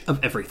edge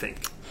of everything.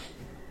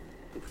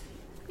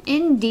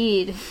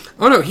 Indeed.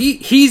 Oh no,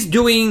 he's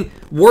doing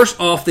worse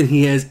off than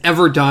he has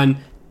ever done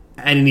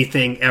at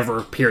anything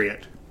ever,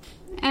 period.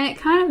 And it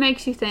kind of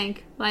makes you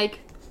think, like,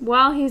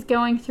 while he's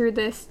going through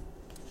this,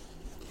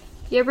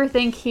 you ever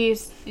think he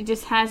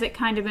just has it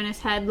kind of in his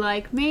head,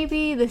 like,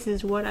 maybe this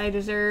is what I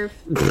deserve?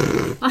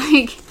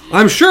 Like,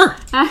 I'm sure.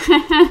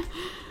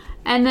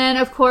 and then,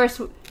 of course,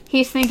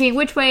 he's thinking,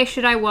 which way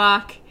should I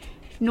walk?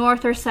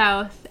 North or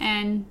south?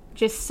 And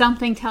just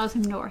something tells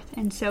him north,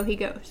 and so he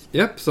goes.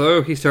 Yep,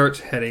 so he starts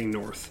heading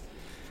north.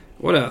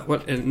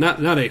 And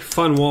not a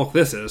fun walk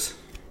this is.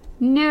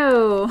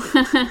 No.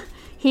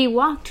 He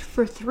walked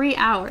for 3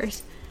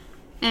 hours,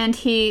 and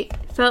he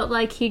felt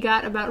like he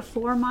got about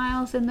 4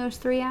 miles in those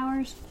 3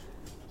 hours.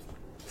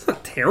 It's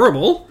not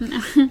terrible.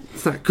 No.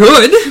 It's not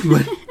good,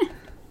 but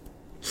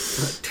it's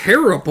not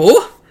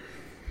terrible.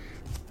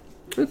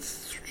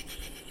 This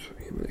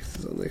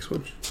is the next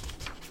one.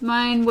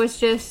 Mine was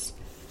just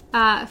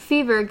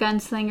Fever,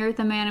 Gunslinger,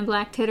 the man in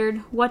black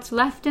tittered. What's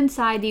left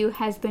inside you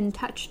has been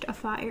touched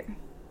afire.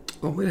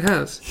 Oh, it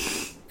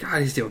has.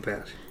 God, he's doing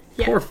bad.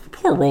 Yeah.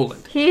 Poor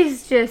Roland.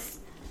 He's just...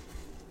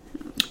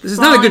 This is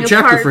not a good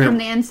chapter for him. From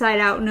the inside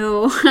out,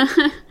 no.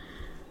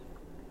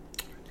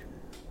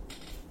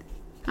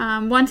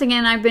 Once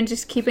again, I've been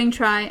just keeping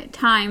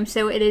time,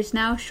 so it is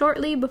now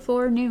shortly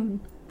before noon.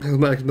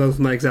 That was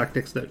my exact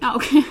next note. Oh,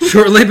 okay.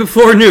 Shortly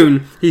before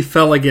noon, he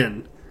fell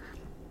again.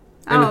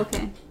 Oh,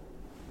 okay.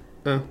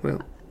 Oh,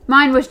 well.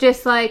 Mine was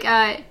just like,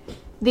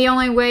 the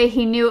only way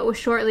he knew it was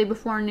shortly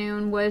before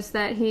noon was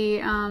that he,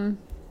 what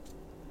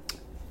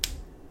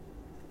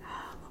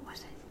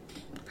was it?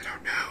 I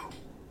don't know.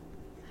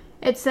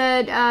 It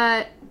said,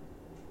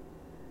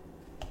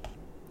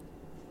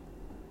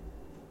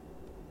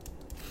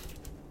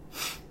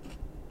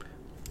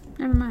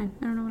 never mind.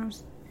 I don't know what I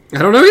was... I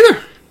don't know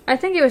either. I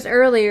think it was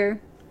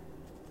earlier.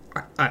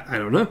 I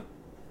don't know.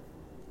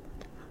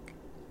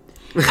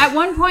 At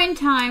one point in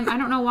time, I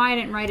don't know why I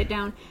didn't write it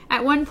down.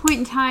 At one point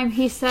in time,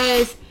 he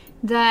says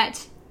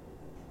that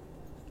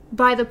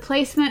by the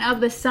placement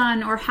of the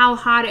sun or how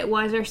hot it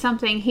was or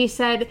something, he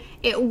said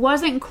it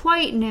wasn't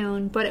quite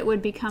noon, but it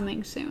would be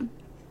coming soon.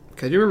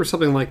 Okay, do you remember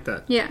something like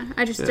that? Yeah,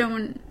 I just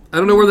don't... I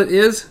don't know where that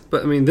is,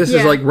 but I mean, this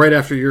is like right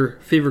after your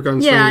Fever,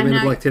 Gunslinger, Man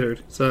in Black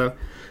Tittered. So,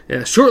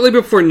 yeah, shortly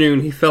before noon,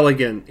 he fell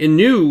again. And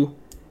knew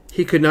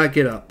he could not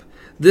get up.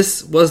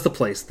 This was the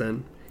place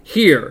then.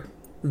 Here,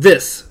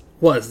 this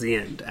was the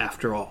end,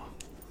 after all.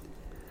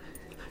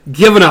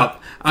 Giving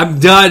up. I'm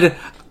done.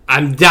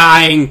 I'm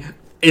dying.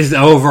 It's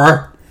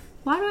over.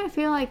 Why do I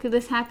feel like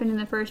this happened in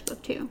the first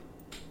book, too?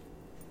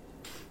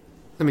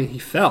 I mean, he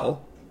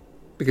fell.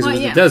 Because it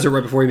was the desert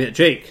right before he met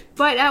Jake.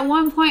 But at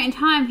one point in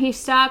time, he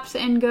stops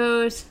and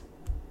goes...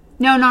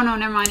 No,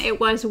 never mind.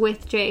 It was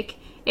with Jake.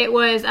 It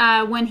was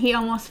when he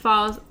almost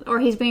falls, or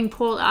he's being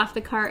pulled off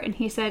the cart, and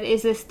he said,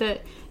 Is this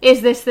the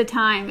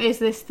time? Is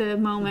this the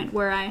moment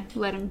where I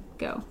let him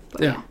go?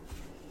 But yeah.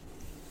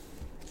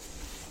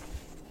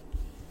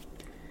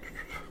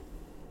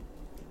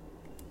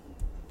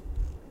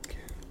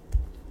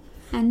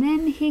 And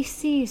then he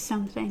sees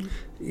something.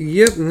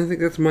 Yep, and I think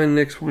that's my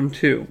next one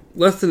too.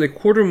 Less than a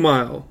quarter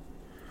mile.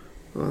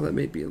 Well, that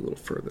may be a little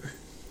further.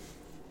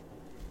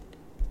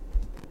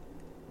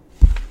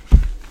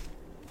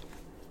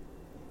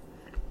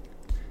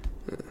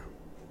 That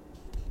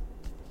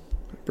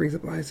brings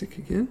up Isaac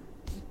again.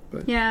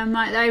 But yeah,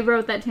 I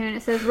wrote that too, and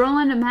it says,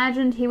 Roland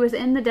imagined he was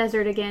in the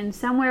desert again,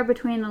 somewhere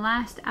between the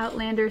last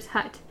Outlander's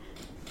hut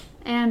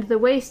and the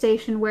way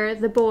station where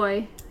the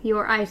boy,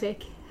 your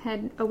Isaac,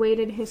 had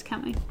awaited his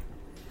coming.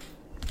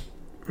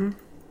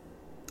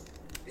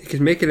 He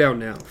could make it out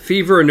now.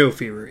 Fever or no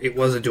fever, it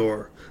was a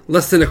door.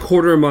 Less than a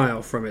quarter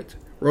mile from it.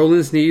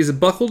 Roland's knees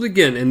buckled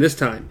again, and this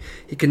time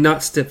he could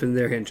not stiffen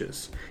their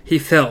hinges. He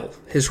fell,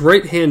 his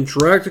right hand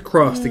dragged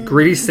across the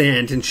gritty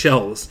sand and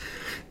shells.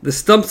 The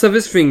stumps of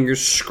his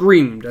fingers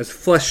screamed as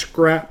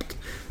scraps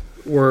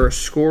were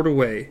scored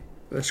away.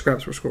 The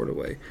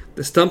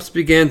stumps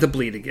began to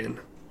bleed again.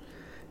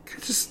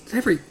 Just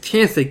every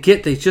chance they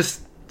get, they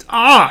just...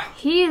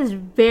 He is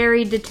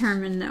very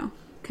determined, though.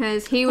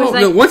 Because he was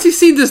no, once he's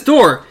seen this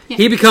door,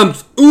 he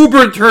becomes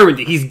uber determined.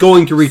 He's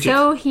going to reach it.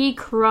 So he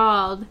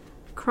crawled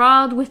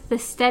with the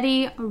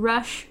steady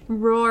rush,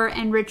 roar,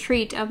 and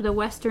retreat of the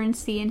western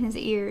sea in his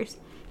ears.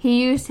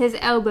 He used his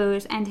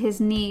elbows and his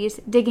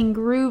knees, digging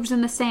grooves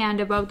in the sand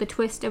above the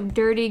twist of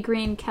dirty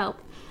green kelp,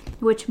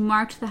 which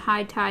marked the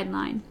high tide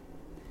line.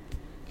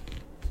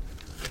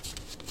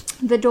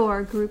 The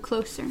door grew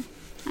closer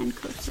and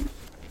closer.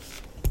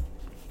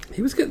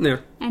 He was getting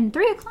there. And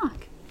 3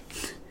 o'clock.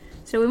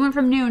 So we went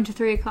from noon to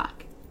 3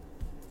 o'clock.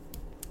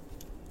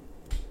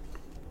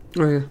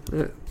 Oh,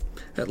 yeah.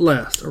 At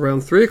last,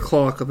 around 3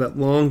 o'clock of that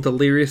long,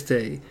 delirious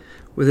day,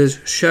 with his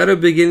shadow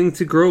beginning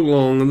to grow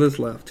long on his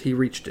left, he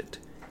reached it.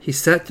 He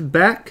sat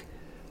back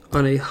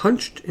on a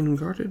hunched and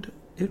guarded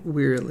it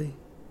wearily.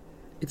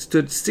 It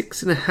stood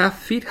 6.5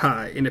 feet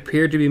high and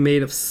appeared to be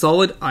made of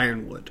solid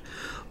ironwood,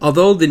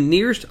 although the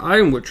nearest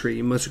ironwood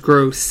tree must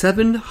grow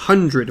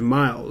 700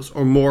 miles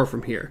or more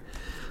from here.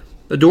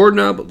 The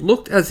doorknob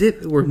looked as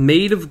if it were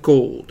made of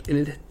gold,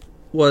 and it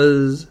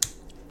was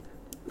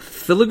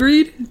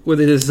filigreed with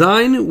a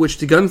design which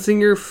the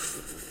gunslinger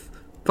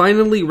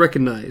finally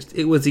recognized.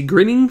 It was the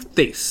grinning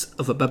face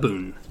of a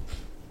baboon.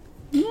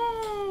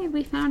 Yay!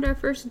 We found our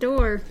first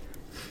door.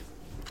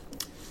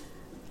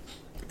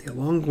 The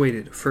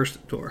long-awaited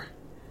first door.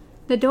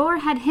 The door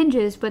had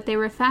hinges, but they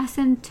were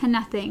fastened to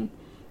nothing.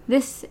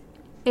 This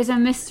is a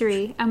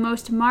mystery, a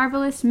most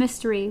marvelous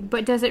mystery,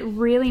 but does it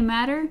really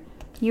matter?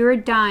 You're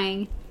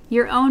dying.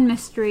 Your own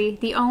mystery,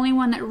 the only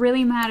one that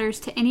really matters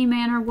to any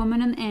man or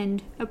woman in the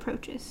end,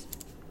 approaches.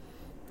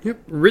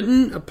 Yep.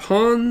 Written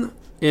upon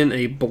in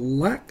a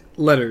black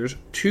letters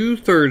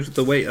 2/3 of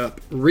the way up.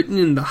 Written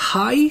in the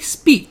high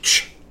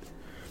speech.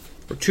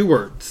 For 2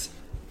 words.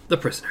 The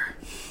prisoner.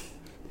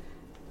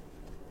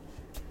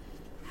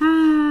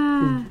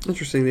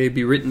 Interesting they'd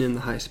be written in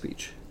the high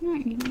speech.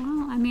 Right,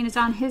 well, I mean, it's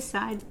on his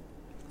side.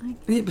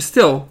 Yeah, but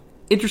still,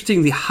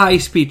 interesting the high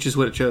speech is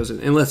what it shows,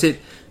 unless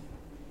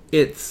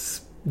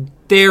it's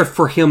there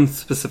for him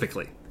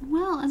specifically.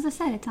 Well, as I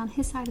said, it's on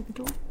his side of the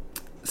door.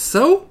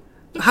 So,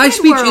 high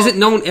speech isn't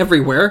known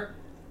everywhere.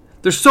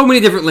 There's so many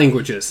different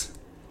languages.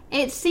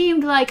 It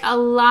seemed like a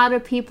lot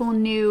of people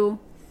knew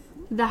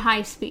the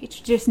high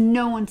speech, just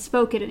no one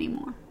spoke it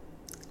anymore.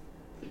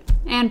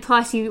 And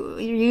plus, you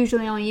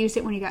usually only used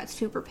it when you got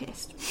super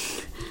pissed.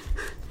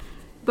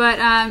 But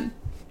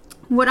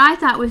what I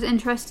thought was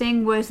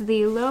interesting was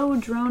the low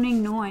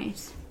droning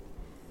noise.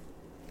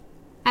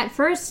 At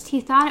first,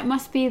 he thought it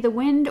must be the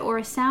wind or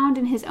a sound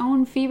in his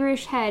own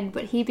feverish head,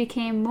 but he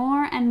became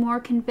more and more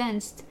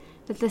convinced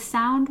that the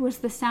sound was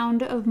the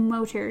sound of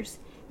motors,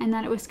 and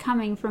that it was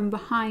coming from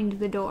behind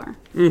the door.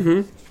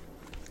 Mm-hmm.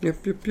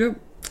 Yep.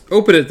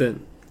 Open it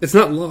then. It's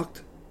not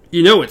locked.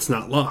 You know it's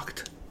not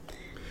locked.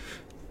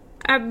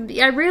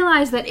 I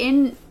realized that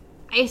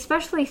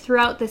especially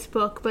throughout this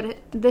book, but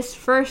this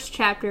first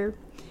chapter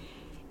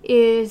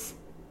there's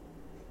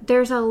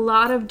a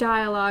lot of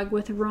dialogue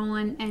with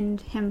Roland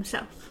and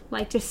himself.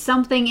 Like, just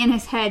something in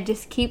his head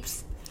just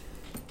keeps,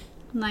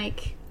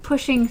 like,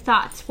 pushing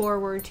thoughts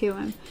forward to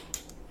him.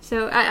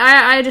 So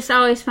I just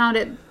always found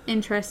it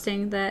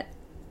interesting that,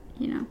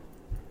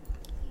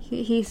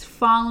 he's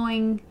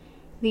following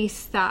these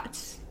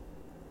thoughts.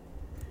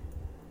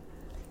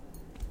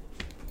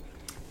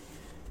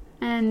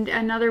 And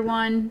another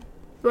one,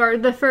 or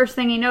the first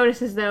thing he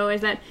notices, though,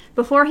 is that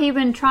before he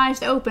even tries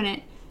to open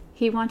it,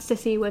 he wants to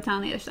see what's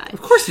on the other side.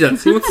 Of course he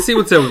does. He wants to see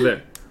what's over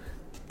there.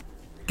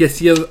 Gets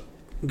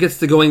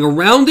to going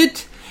around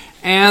it,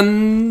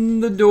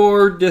 and the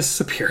door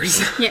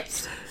disappears.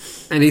 Yes.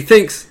 And he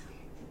thinks,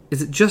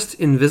 is it just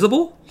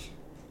invisible?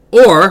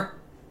 Or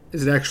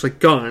is it actually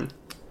gone?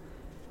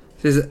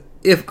 He says,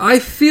 if I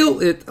feel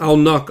it, I'll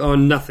knock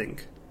on nothing.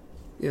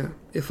 Yeah.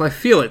 If I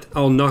feel it,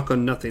 I'll knock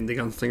on nothing, the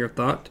gunslinger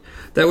thought.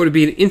 That would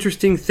be an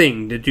interesting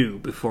thing to do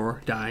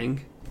before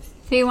dying.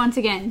 See, once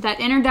again, that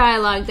inner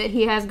dialogue that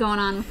he has going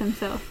on with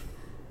himself.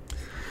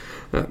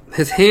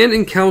 His hand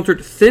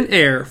encountered thin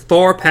air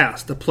far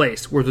past the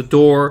place where the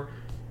door,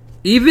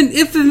 even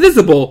if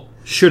invisible,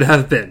 should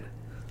have been.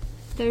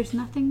 There's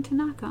nothing to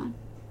knock on.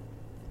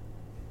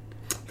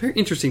 Very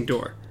interesting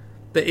door.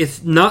 That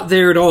it's not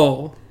there at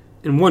all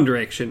in one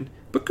direction,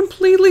 but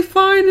completely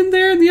fine in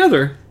there in the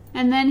other.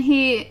 And then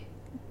he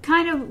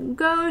kind of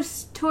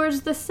goes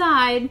towards the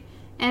side,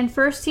 and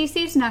first he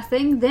sees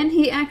nothing, then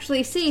he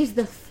actually sees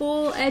the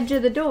full edge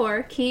of the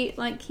door,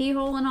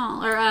 keyhole and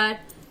all, or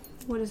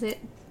what is it?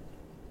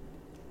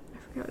 I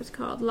forgot what it's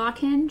called. Lock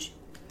hinge?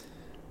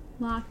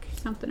 Lock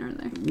something or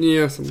other.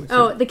 Yeah, something like that.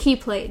 Oh, the key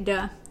plate,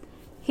 duh.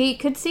 He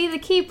could see the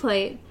key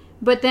plate,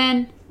 but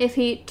then if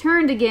he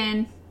turned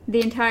again,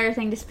 the entire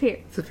thing disappeared.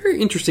 It's a very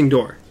interesting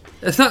door.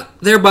 It's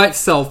not there by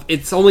itself.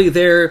 It's only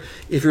there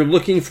if you're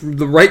looking from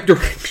the right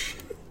direction.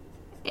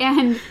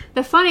 And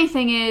the funny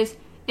thing is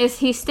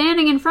he's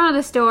standing in front of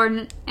this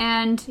door,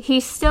 and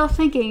he's still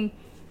thinking,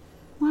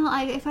 well,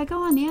 if I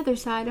go on the other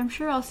side, I'm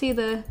sure I'll see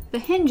the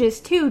hinges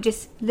too,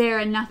 just there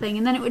and nothing,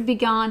 and then it would be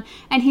gone.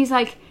 And he's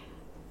like,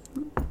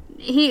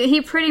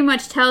 he pretty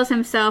much tells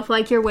himself,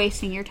 like, you're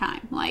wasting your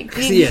time. Like,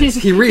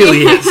 he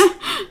really is.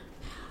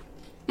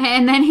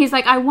 And then he's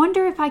like, I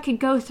wonder if I could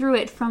go through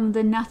it from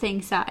the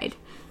nothing side.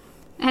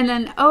 And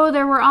then,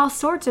 there were all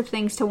sorts of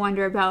things to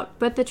wonder about,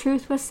 but the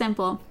truth was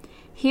simple.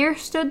 Here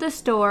stood the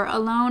store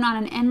alone on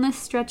an endless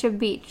stretch of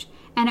beach,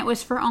 and it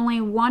was for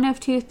only one of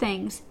two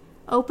things,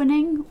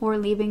 opening or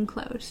leaving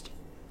closed.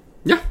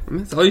 Yeah,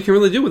 that's all you can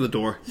really do with a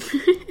door.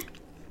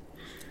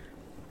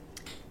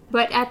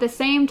 But at the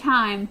same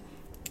time,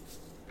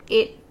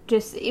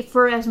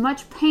 for as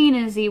much pain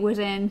as he was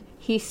in,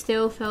 he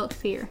still felt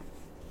fear.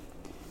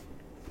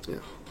 Yeah.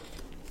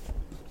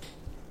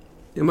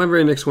 My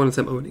very next one is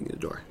him opening the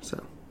door,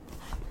 so.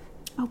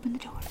 Open the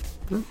door.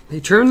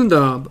 He turned the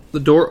knob. The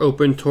door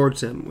opened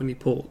towards him when he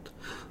pulled.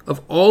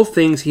 Of all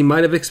things he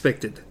might have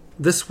expected,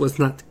 this was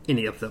not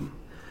any of them.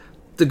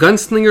 The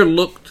gunslinger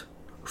looked,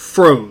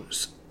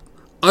 froze,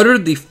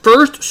 uttered the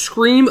first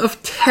scream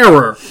of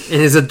terror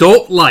in his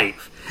adult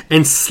life,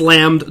 and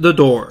slammed the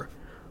door.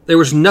 There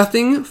was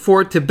nothing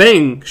for it to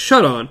bang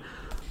shut on,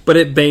 but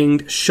it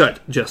banged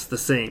shut just the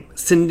same,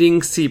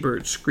 sending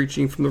seabirds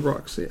screeching from the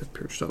rocks they had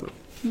perched on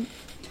him.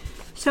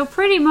 So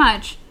pretty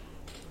much,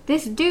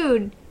 this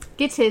dude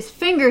gets his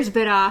fingers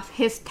bit off,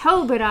 his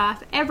toe bit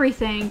off,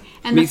 everything.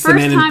 And meets the first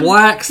man time, in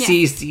black,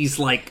 sees these,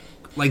 like,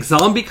 like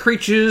zombie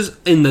creatures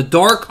in the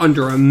dark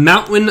under a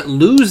mountain,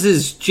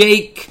 loses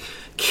Jake,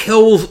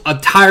 kills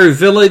a entire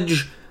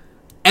village,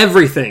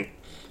 everything.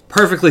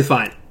 Perfectly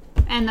fine.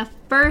 And the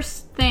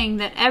first thing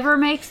that ever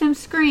makes him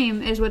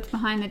scream is what's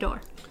behind the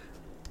door.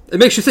 It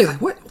makes you think, like,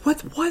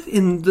 what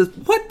in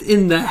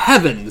the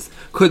heavens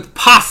could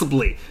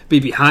possibly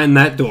be behind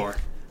that door?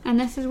 And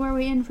this is where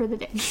we end for the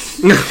day.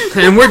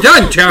 And we're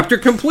done. Chapter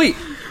complete.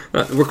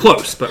 We're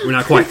close, but we're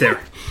not quite there.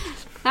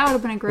 That would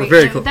have been a great.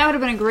 Very close. That would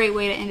have been a great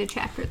way to end a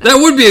chapter. Though. That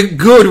would be a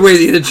good way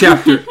to end a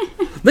chapter.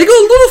 They go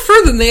a little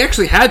further than they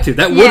actually had to.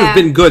 That would have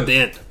been good to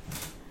end.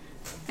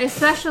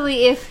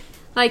 Especially if,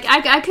 like,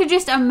 I could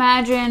just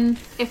imagine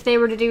if they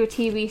were to do a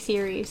TV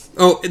series.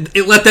 Oh,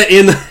 it let that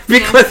in the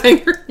big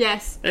cliffhanger?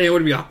 Yes. Hey, it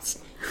would be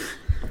awesome.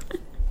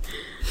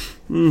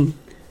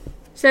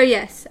 So,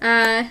 yes.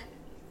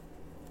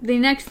 The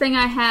next thing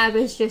I have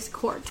is just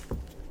Court.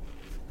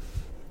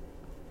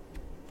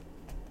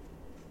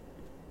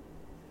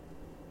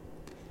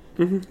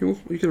 You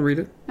can read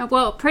it.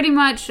 Well, pretty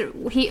much,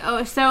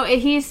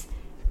 he's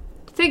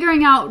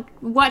figuring out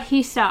what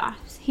he saw.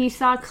 He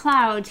saw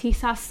clouds, he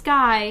saw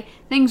sky,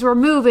 things were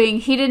moving.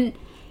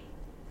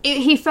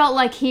 He felt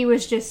like he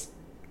was just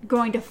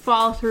going to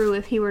fall through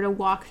if he were to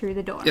walk through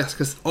the door. Yes,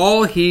 because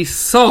all he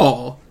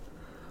saw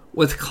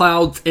was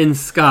clouds and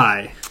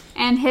sky.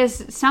 And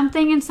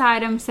something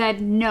inside him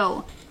said,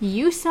 no,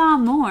 you saw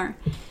more.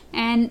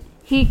 And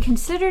he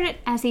considered it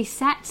as he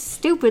sat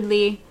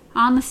stupidly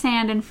on the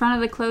sand in front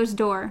of the closed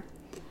door.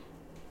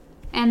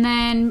 And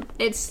then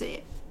it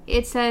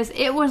says,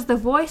 it was the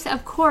voice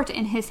of Court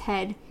in his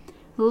head.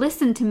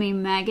 Listen to me,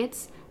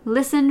 maggots.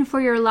 Listen for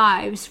your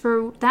lives,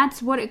 for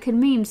that's what it could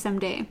mean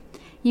someday.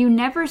 You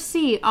never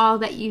see all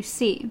that you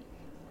see.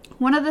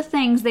 One of the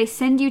things they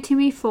send you to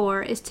me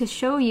for is to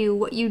show you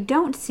what you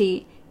don't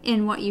see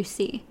in what you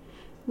see.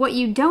 What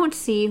you don't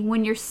see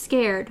when you're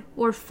scared,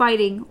 or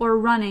fighting, or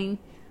running,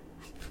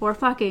 or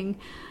fucking.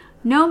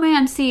 No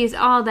man sees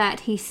all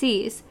that he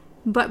sees,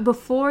 but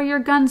before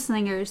you're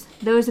gunslingers,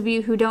 those of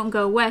you who don't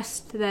go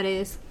west, that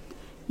is,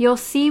 you'll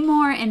see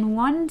more in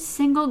one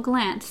single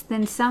glance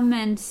than some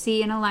men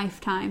see in a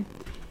lifetime.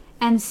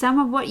 And some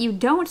of what you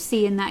don't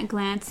see in that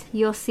glance,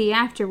 you'll see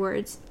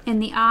afterwards, in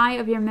the eye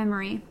of your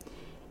memory.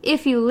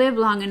 If you live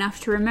long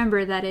enough to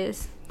remember, that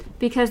is.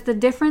 Because the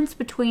difference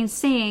between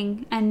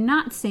seeing and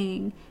not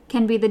seeing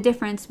can be the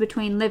difference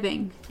between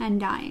living and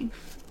dying.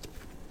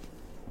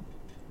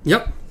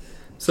 Yep.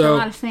 So, a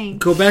lot of things.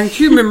 Go back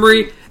to your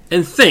memory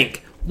and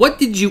think, what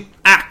did you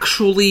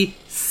actually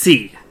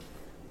see?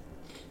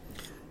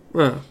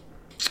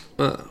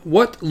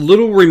 What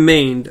little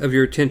remained of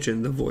your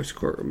attention? The voice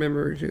court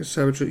remembered.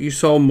 You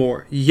saw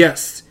more.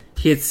 Yes,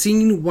 he had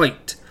seen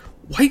white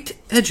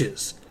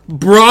edges.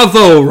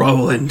 Bravo,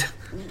 Roland!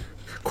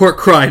 Court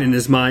cried in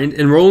his mind,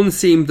 and Roland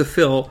seemed to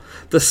feel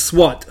the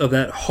swat of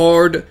that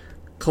hard,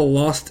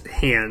 callous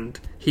hand.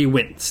 He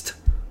winced.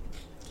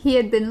 He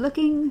had been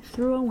looking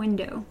through a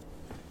window.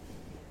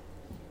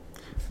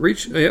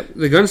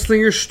 The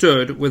gunslinger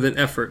stood with an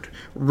effort,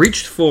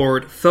 reached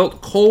forward, felt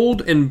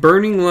cold and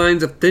burning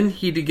lines of thin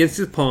heat against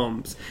his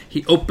palms.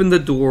 He opened the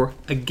door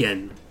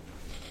again.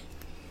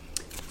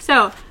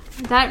 So,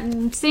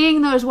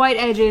 seeing those white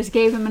edges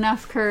gave him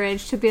enough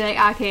courage to be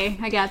like, okay,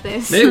 I got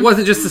this. Maybe it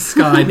wasn't just the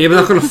sky. Maybe I'm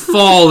not going to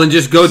fall and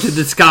just go to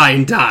the sky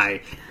and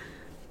die.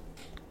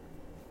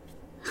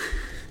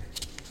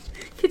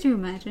 Could you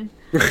imagine?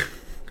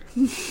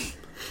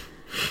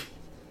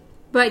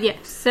 But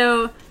yes,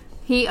 so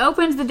he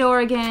opens the door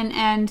again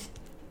and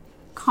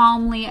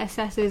calmly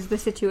assesses the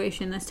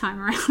situation this time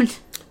around.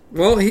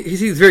 Well, he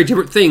sees very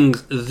different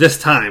things this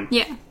time.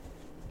 Yeah.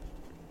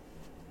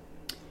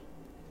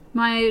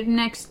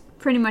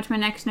 Pretty much my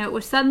next note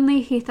was,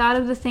 suddenly he thought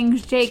of the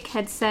things Jake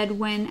had said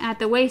when, at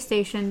the way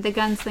station, the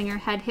gunslinger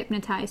had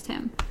hypnotized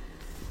him.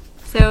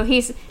 So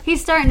he's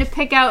starting to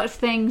pick out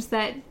things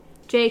that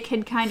Jake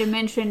had kind of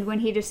mentioned when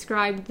he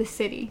described the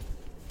city.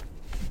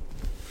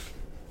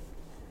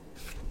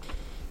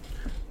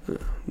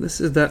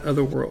 This is that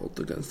other world,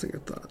 the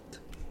gunslinger thought.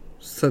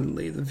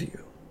 Suddenly, the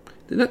view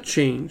did not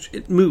change.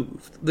 It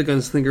moved. The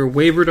gunslinger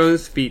wavered on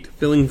his feet,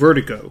 feeling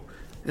vertigo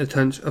and a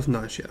touch of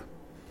nausea.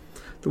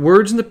 The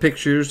words in the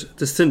pictures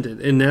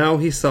descended, and now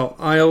he saw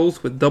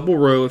aisles with double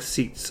row of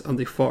seats on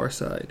the far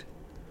side.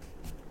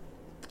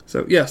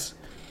 So, yes,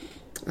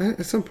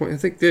 at some point, I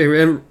think they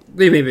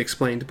may have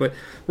explained, but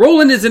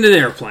Roland is in an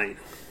airplane.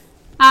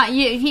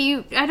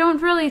 I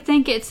don't really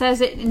think it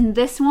says it in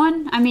this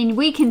one. I mean,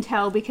 we can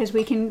tell because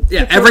we can...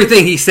 Yeah,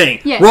 everything he's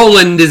saying. Yes.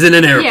 Roland is in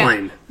an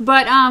airplane. Yeah.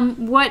 But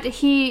what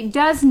he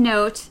does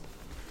note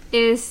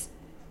is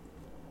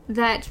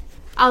that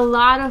a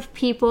lot of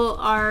people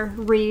are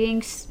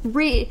reading...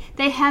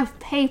 they have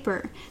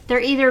paper.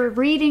 They're either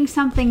reading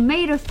something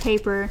made of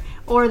paper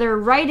or they're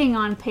writing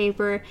on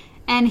paper,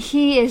 and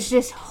he is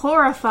just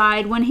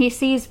horrified when he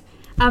sees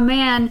a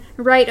man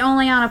write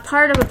only on a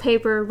part of a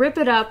paper, rip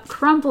it up,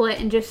 crumple it,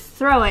 and just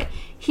throw it.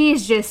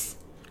 He's just...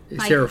 He's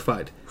like,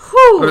 terrified.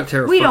 Whew, not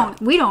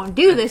terrified. We don't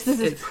do this. This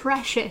is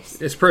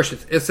precious. It's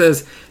precious. It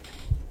says,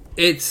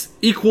 it's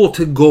equal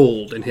to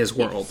gold in his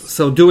world. Yes.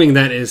 So doing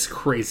that is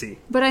crazy.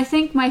 But I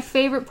think my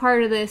favorite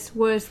part of this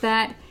was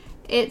that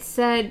it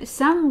said,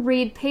 some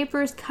read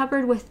papers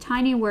covered with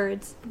tiny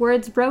words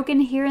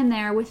broken here and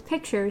there with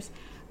pictures,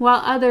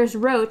 while others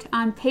wrote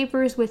on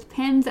papers with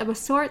pens of a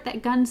sort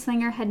that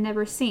Gunslinger had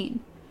never seen.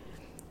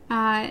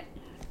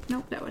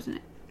 Nope, that wasn't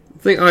it. The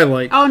thing I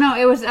like. Oh, no,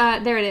 it was,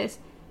 there it is.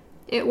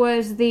 It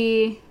was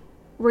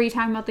were you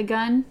talking about the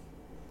gun?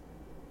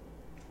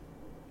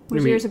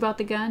 Was yours about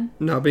the gun?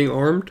 Not being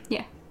armed?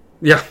 Yeah.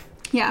 Yeah.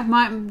 Yeah,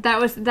 that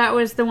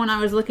was the one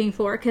I was looking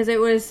for, because it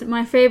was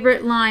my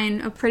favorite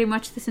line of pretty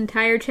much this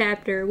entire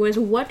chapter was,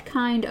 what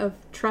kind of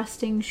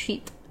trusting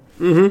sheep?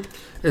 Mm-hmm.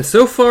 And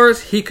so far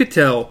as he could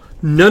tell,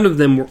 none of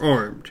them were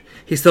armed.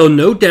 He saw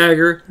no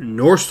dagger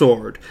nor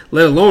sword,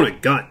 let alone a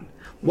gun.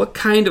 What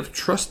kind of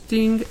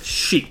trusting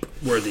sheep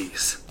were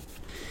these?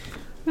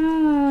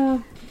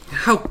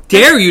 How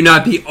dare you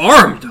not be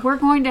armed? We're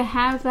going to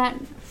have that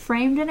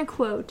framed in a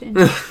quote,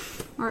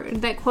 or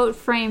that quote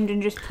framed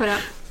and just put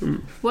up.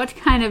 What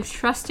kind of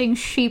trusting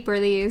sheep are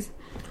these?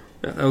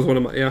 Yeah, that was one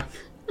of my, yeah.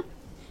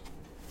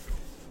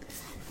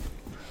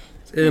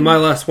 And my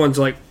last one's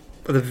like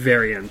at the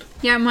very end.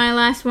 Yeah, my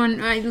last one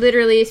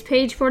literally is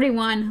page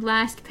 41,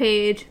 last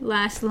page,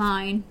 last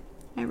line,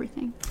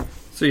 everything.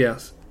 So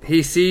yes,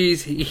 he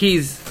sees,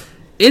 he's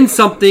in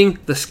something,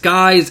 the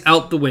sky's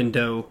out the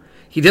window,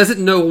 he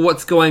doesn't know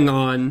what's going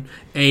on,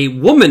 a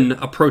woman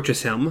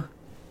approaches him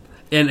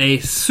in a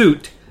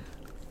suit,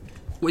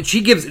 which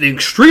he gives an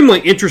extremely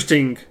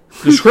interesting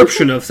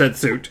description of said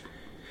suit.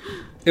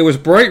 It was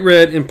bright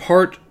red and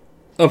part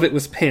of it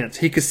was pants.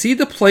 He could see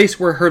the place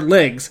where her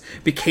legs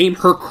became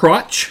her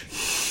crotch.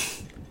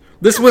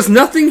 This was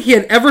nothing he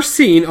had ever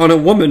seen on a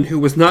woman who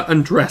was not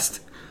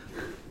undressed.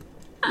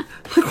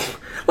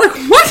 Like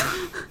what?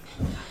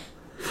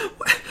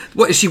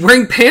 What, is she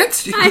wearing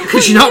pants?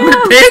 Could she not wear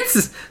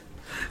pants?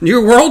 In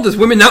your world, does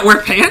women not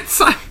wear pants?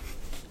 I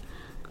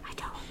don't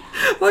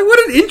know. Like,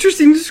 what an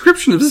interesting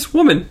description of this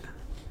woman.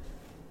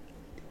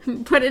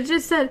 But it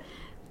just said,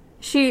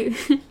 she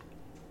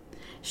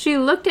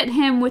looked at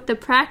him with the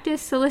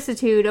practiced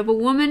solicitude of a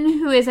woman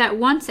who is at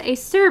once a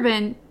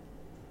servant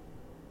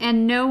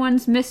and no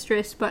one's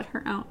mistress but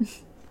her own.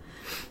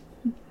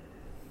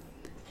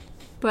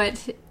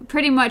 But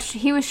pretty much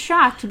he was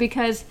shocked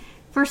because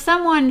for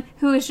someone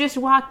who has just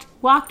walked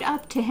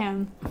up to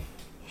him,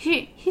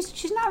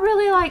 she's not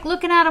really like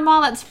looking at him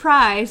all that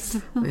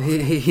surprised.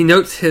 He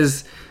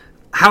notes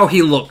how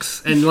he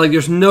looks, and like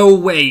there's no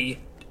way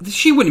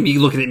she wouldn't be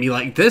looking at me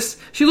like this.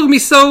 She looked at me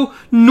so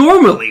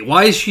normally.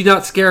 Why is she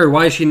not scared?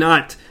 Why is she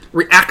not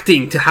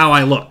reacting to how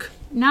I look?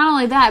 Not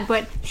only that,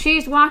 but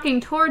she's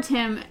walking towards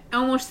him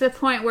almost to the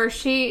point where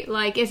she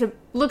like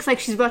looks like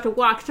she's about to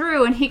walk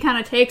through, and he kind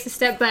of takes a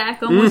step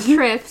back, almost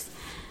trips.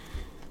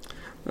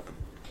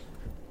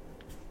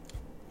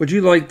 Would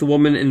you like, the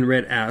woman in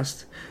red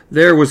asked.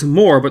 There was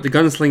more, but the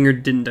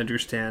gunslinger didn't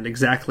understand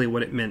exactly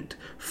what it meant.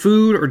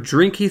 Food or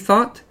drink, he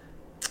thought?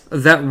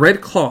 That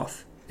red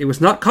cloth. It was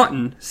not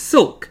cotton,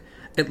 silk.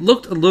 It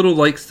looked a little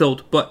like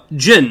silk, but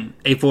gin,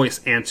 a voice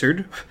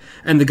answered.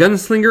 And the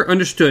gunslinger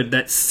understood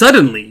that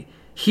suddenly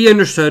he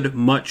understood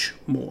much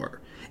more.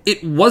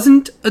 It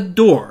wasn't a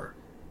door.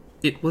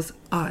 It was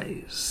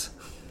eyes.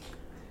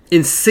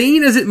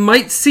 Insane as it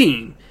might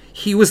seem,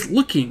 he was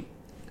looking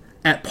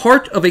at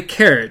part of a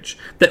carriage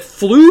that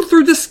flew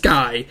through the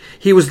sky.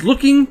 He was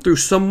looking through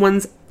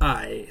someone's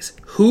eyes.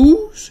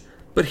 Whose?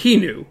 But he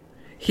knew.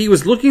 He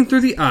was looking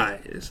through the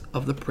eyes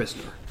of the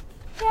prisoner.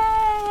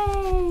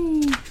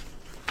 Yay!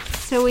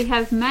 So we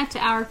have met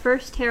our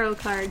first tarot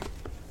card.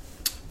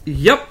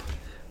 Yep.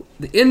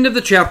 The end of the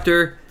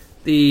chapter.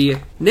 The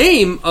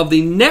name of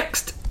the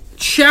next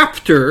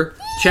chapter,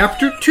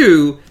 chapter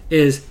 2,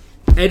 is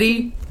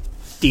Eddie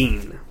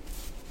Dean.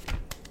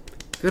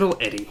 Good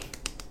old Eddie.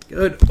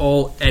 Good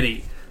old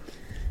Eddie.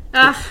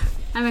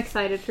 I'm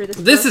excited for this.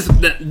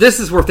 This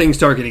is where things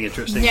start getting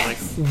interesting.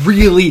 Yes. Like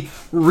really,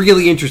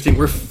 really interesting.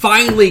 We're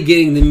finally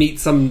getting to meet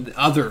some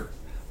other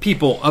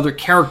people, other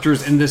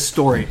characters in this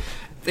story.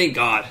 Thank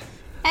God.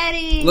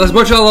 Eddie. As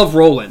much as I love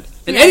Roland,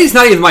 and Yes. Eddie's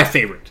not even my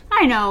favorite.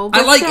 I know.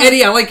 I like still.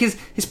 Eddie. I like his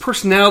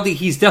personality.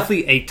 He's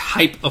definitely a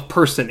type of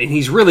person, and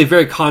he's really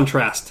very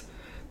contrast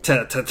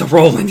to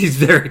Roland. He's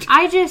very.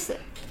 I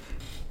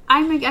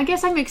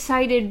guess I'm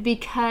excited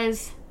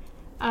because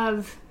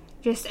of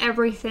just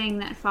everything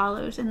that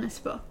follows in this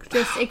book.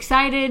 Just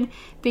excited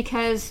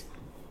because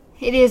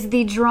it is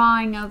the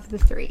drawing of the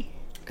three.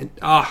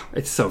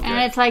 It's so good. And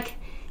it's like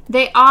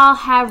they all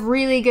have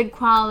really good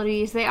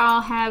qualities. They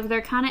all have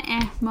their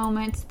kind of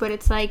moments, but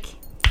it's like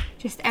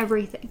just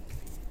everything.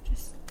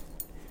 Just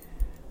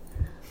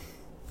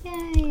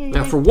yay.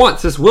 Now, for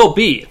once, this will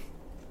be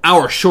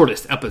our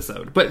shortest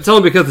episode, but it's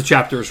only because the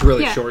chapter is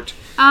really short.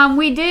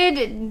 We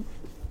did,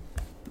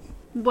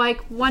 like,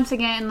 once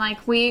again,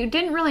 like, we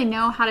didn't really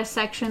know how to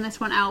section this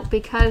one out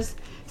because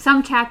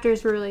some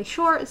chapters were really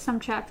short, some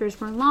chapters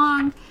were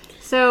long.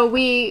 So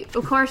we,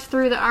 of course,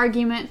 threw the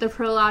argument, the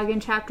prologue,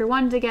 and chapter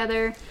 1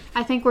 together.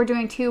 I think we're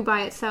doing 2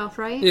 by itself,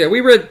 right? Yeah,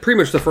 we read pretty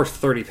much the first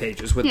 30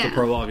 pages with the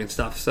prologue and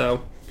stuff.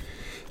 So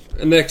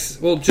next,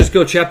 we'll just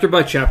go chapter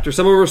by chapter.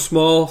 Some of them are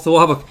small, so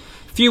we'll have a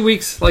few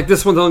weeks. Like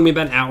this one's only going to be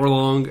about an hour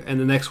long, and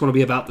the next one will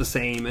be about the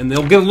same. And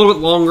they'll get a little bit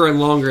longer and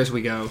longer as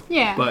we go.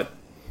 Yeah. But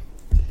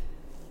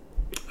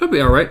it'll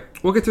be all right.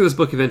 We'll get through this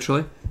book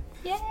eventually.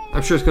 Yay.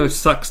 I'm sure it's going to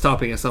suck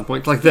stopping at some point.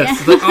 It's like this.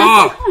 It's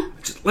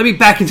like, just let me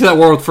back into that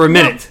world for a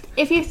minute.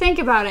 If you think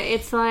about it,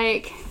 it's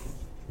like...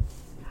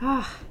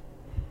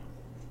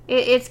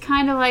 it's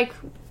kind of like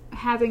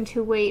having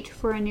to wait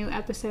for a new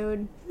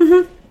episode.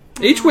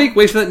 Mm-hmm. Each week,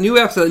 wait for that new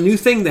episode, that new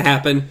thing to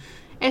happen.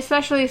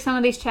 Especially some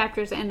of these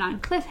chapters end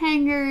on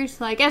cliffhangers.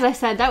 Like, as I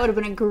said, that would have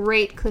been a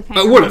great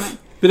cliffhanger. It would have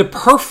been a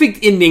perfect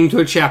ending to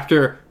a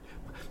chapter.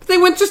 But they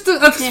went just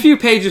a few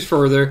pages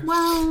further.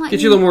 Well,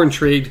 get you a little more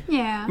intrigued.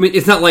 Yeah. I mean,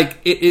 it's not like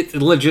it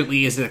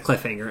legitimately isn't a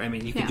cliffhanger. I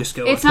mean, you can just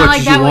go it's as not much like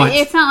as that you want.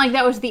 It's not like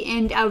that was the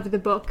end of the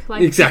book.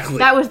 Like, exactly.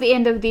 That was the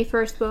end of the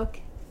first book.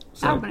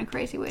 So, that would have been a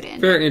crazy way to end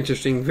it. Very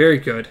interesting. Very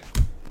good.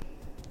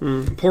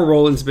 Poor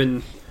Roland's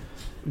been...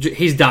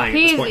 He's dying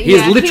at this point. He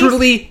is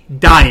literally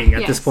dying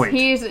at this point.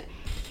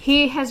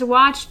 He has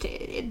watched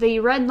the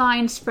red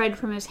line spread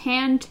from his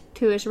hand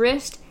to his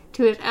wrist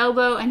to his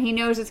elbow, and he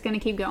knows it's going to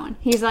keep going.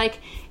 He's like,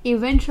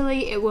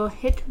 eventually it will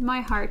hit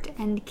my heart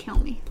and kill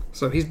me.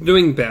 So he's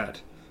doing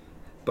bad.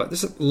 But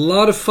there's a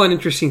lot of fun,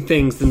 interesting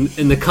things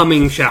in the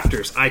coming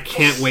chapters. I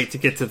can't wait to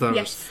get to those.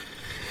 Yes.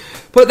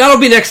 But that'll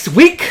be next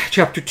week.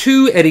 Chapter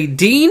 2, Eddie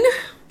Dean.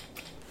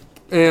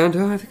 And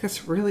I think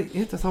that's really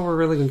it. That's all we're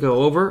really going to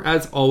go over.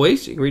 As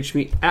always, you can reach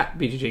me at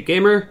BJJ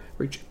Gamer,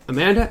 reach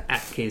Amanda at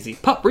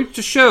KZ Pup, reach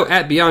the show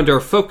at Beyond Our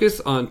Focus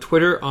on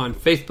Twitter, on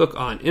Facebook,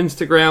 on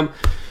Instagram.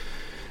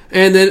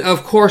 And then,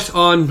 of course,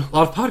 on a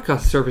lot of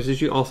podcast services,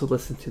 you also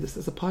listen to this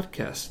as a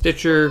podcast.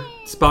 Stitcher,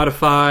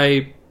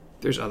 Spotify,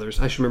 there's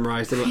others. I should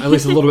memorize them at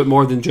least a little bit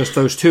more than just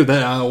those 2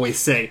 that I always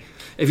say.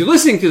 If you're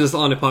listening to this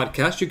on a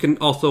podcast, you can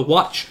also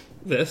watch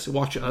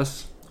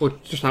us, which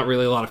there's not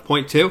really a lot of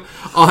point to,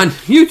 on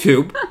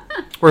YouTube.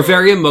 We're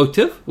very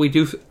emotive. We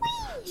do...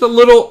 It's a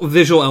little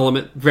visual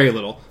element, very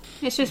little.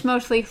 It's just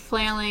mostly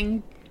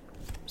flailing,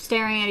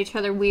 staring at each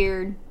other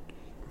weird.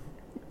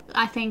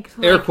 I think...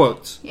 Air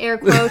quotes. Air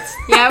quotes.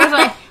 Yeah, it was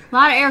like a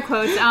lot of air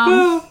quotes.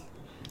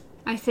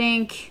 I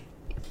think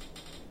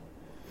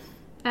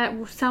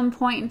at some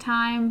point in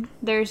time,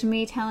 there's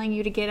me telling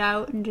you to get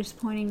out and just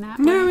pointing that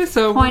way. No,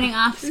 so... Pointing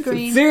off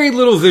screen. Very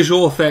little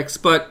visual effects,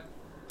 but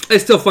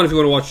it's still fun if you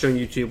want to watch it on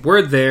YouTube.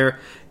 We're there.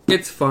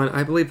 It's fun.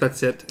 I believe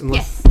that's it.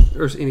 Unless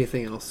there's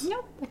anything else.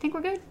 Nope. I think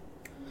we're good.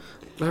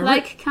 All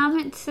like, right.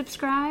 comment,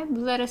 subscribe.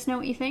 Let us know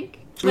what you think.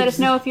 Let us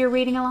know if you're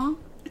reading along.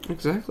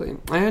 Exactly.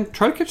 And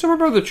try to catch some of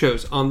our other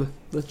shows on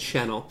the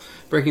channel.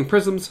 Breaking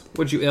Prisms,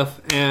 Would You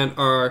If, and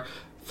our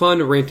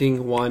fun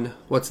ranting one,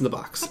 What's in the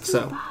Box.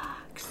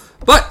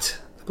 But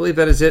I believe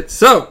that is it.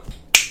 So,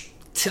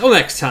 till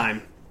next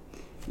time,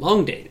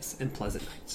 long days and pleasant nights.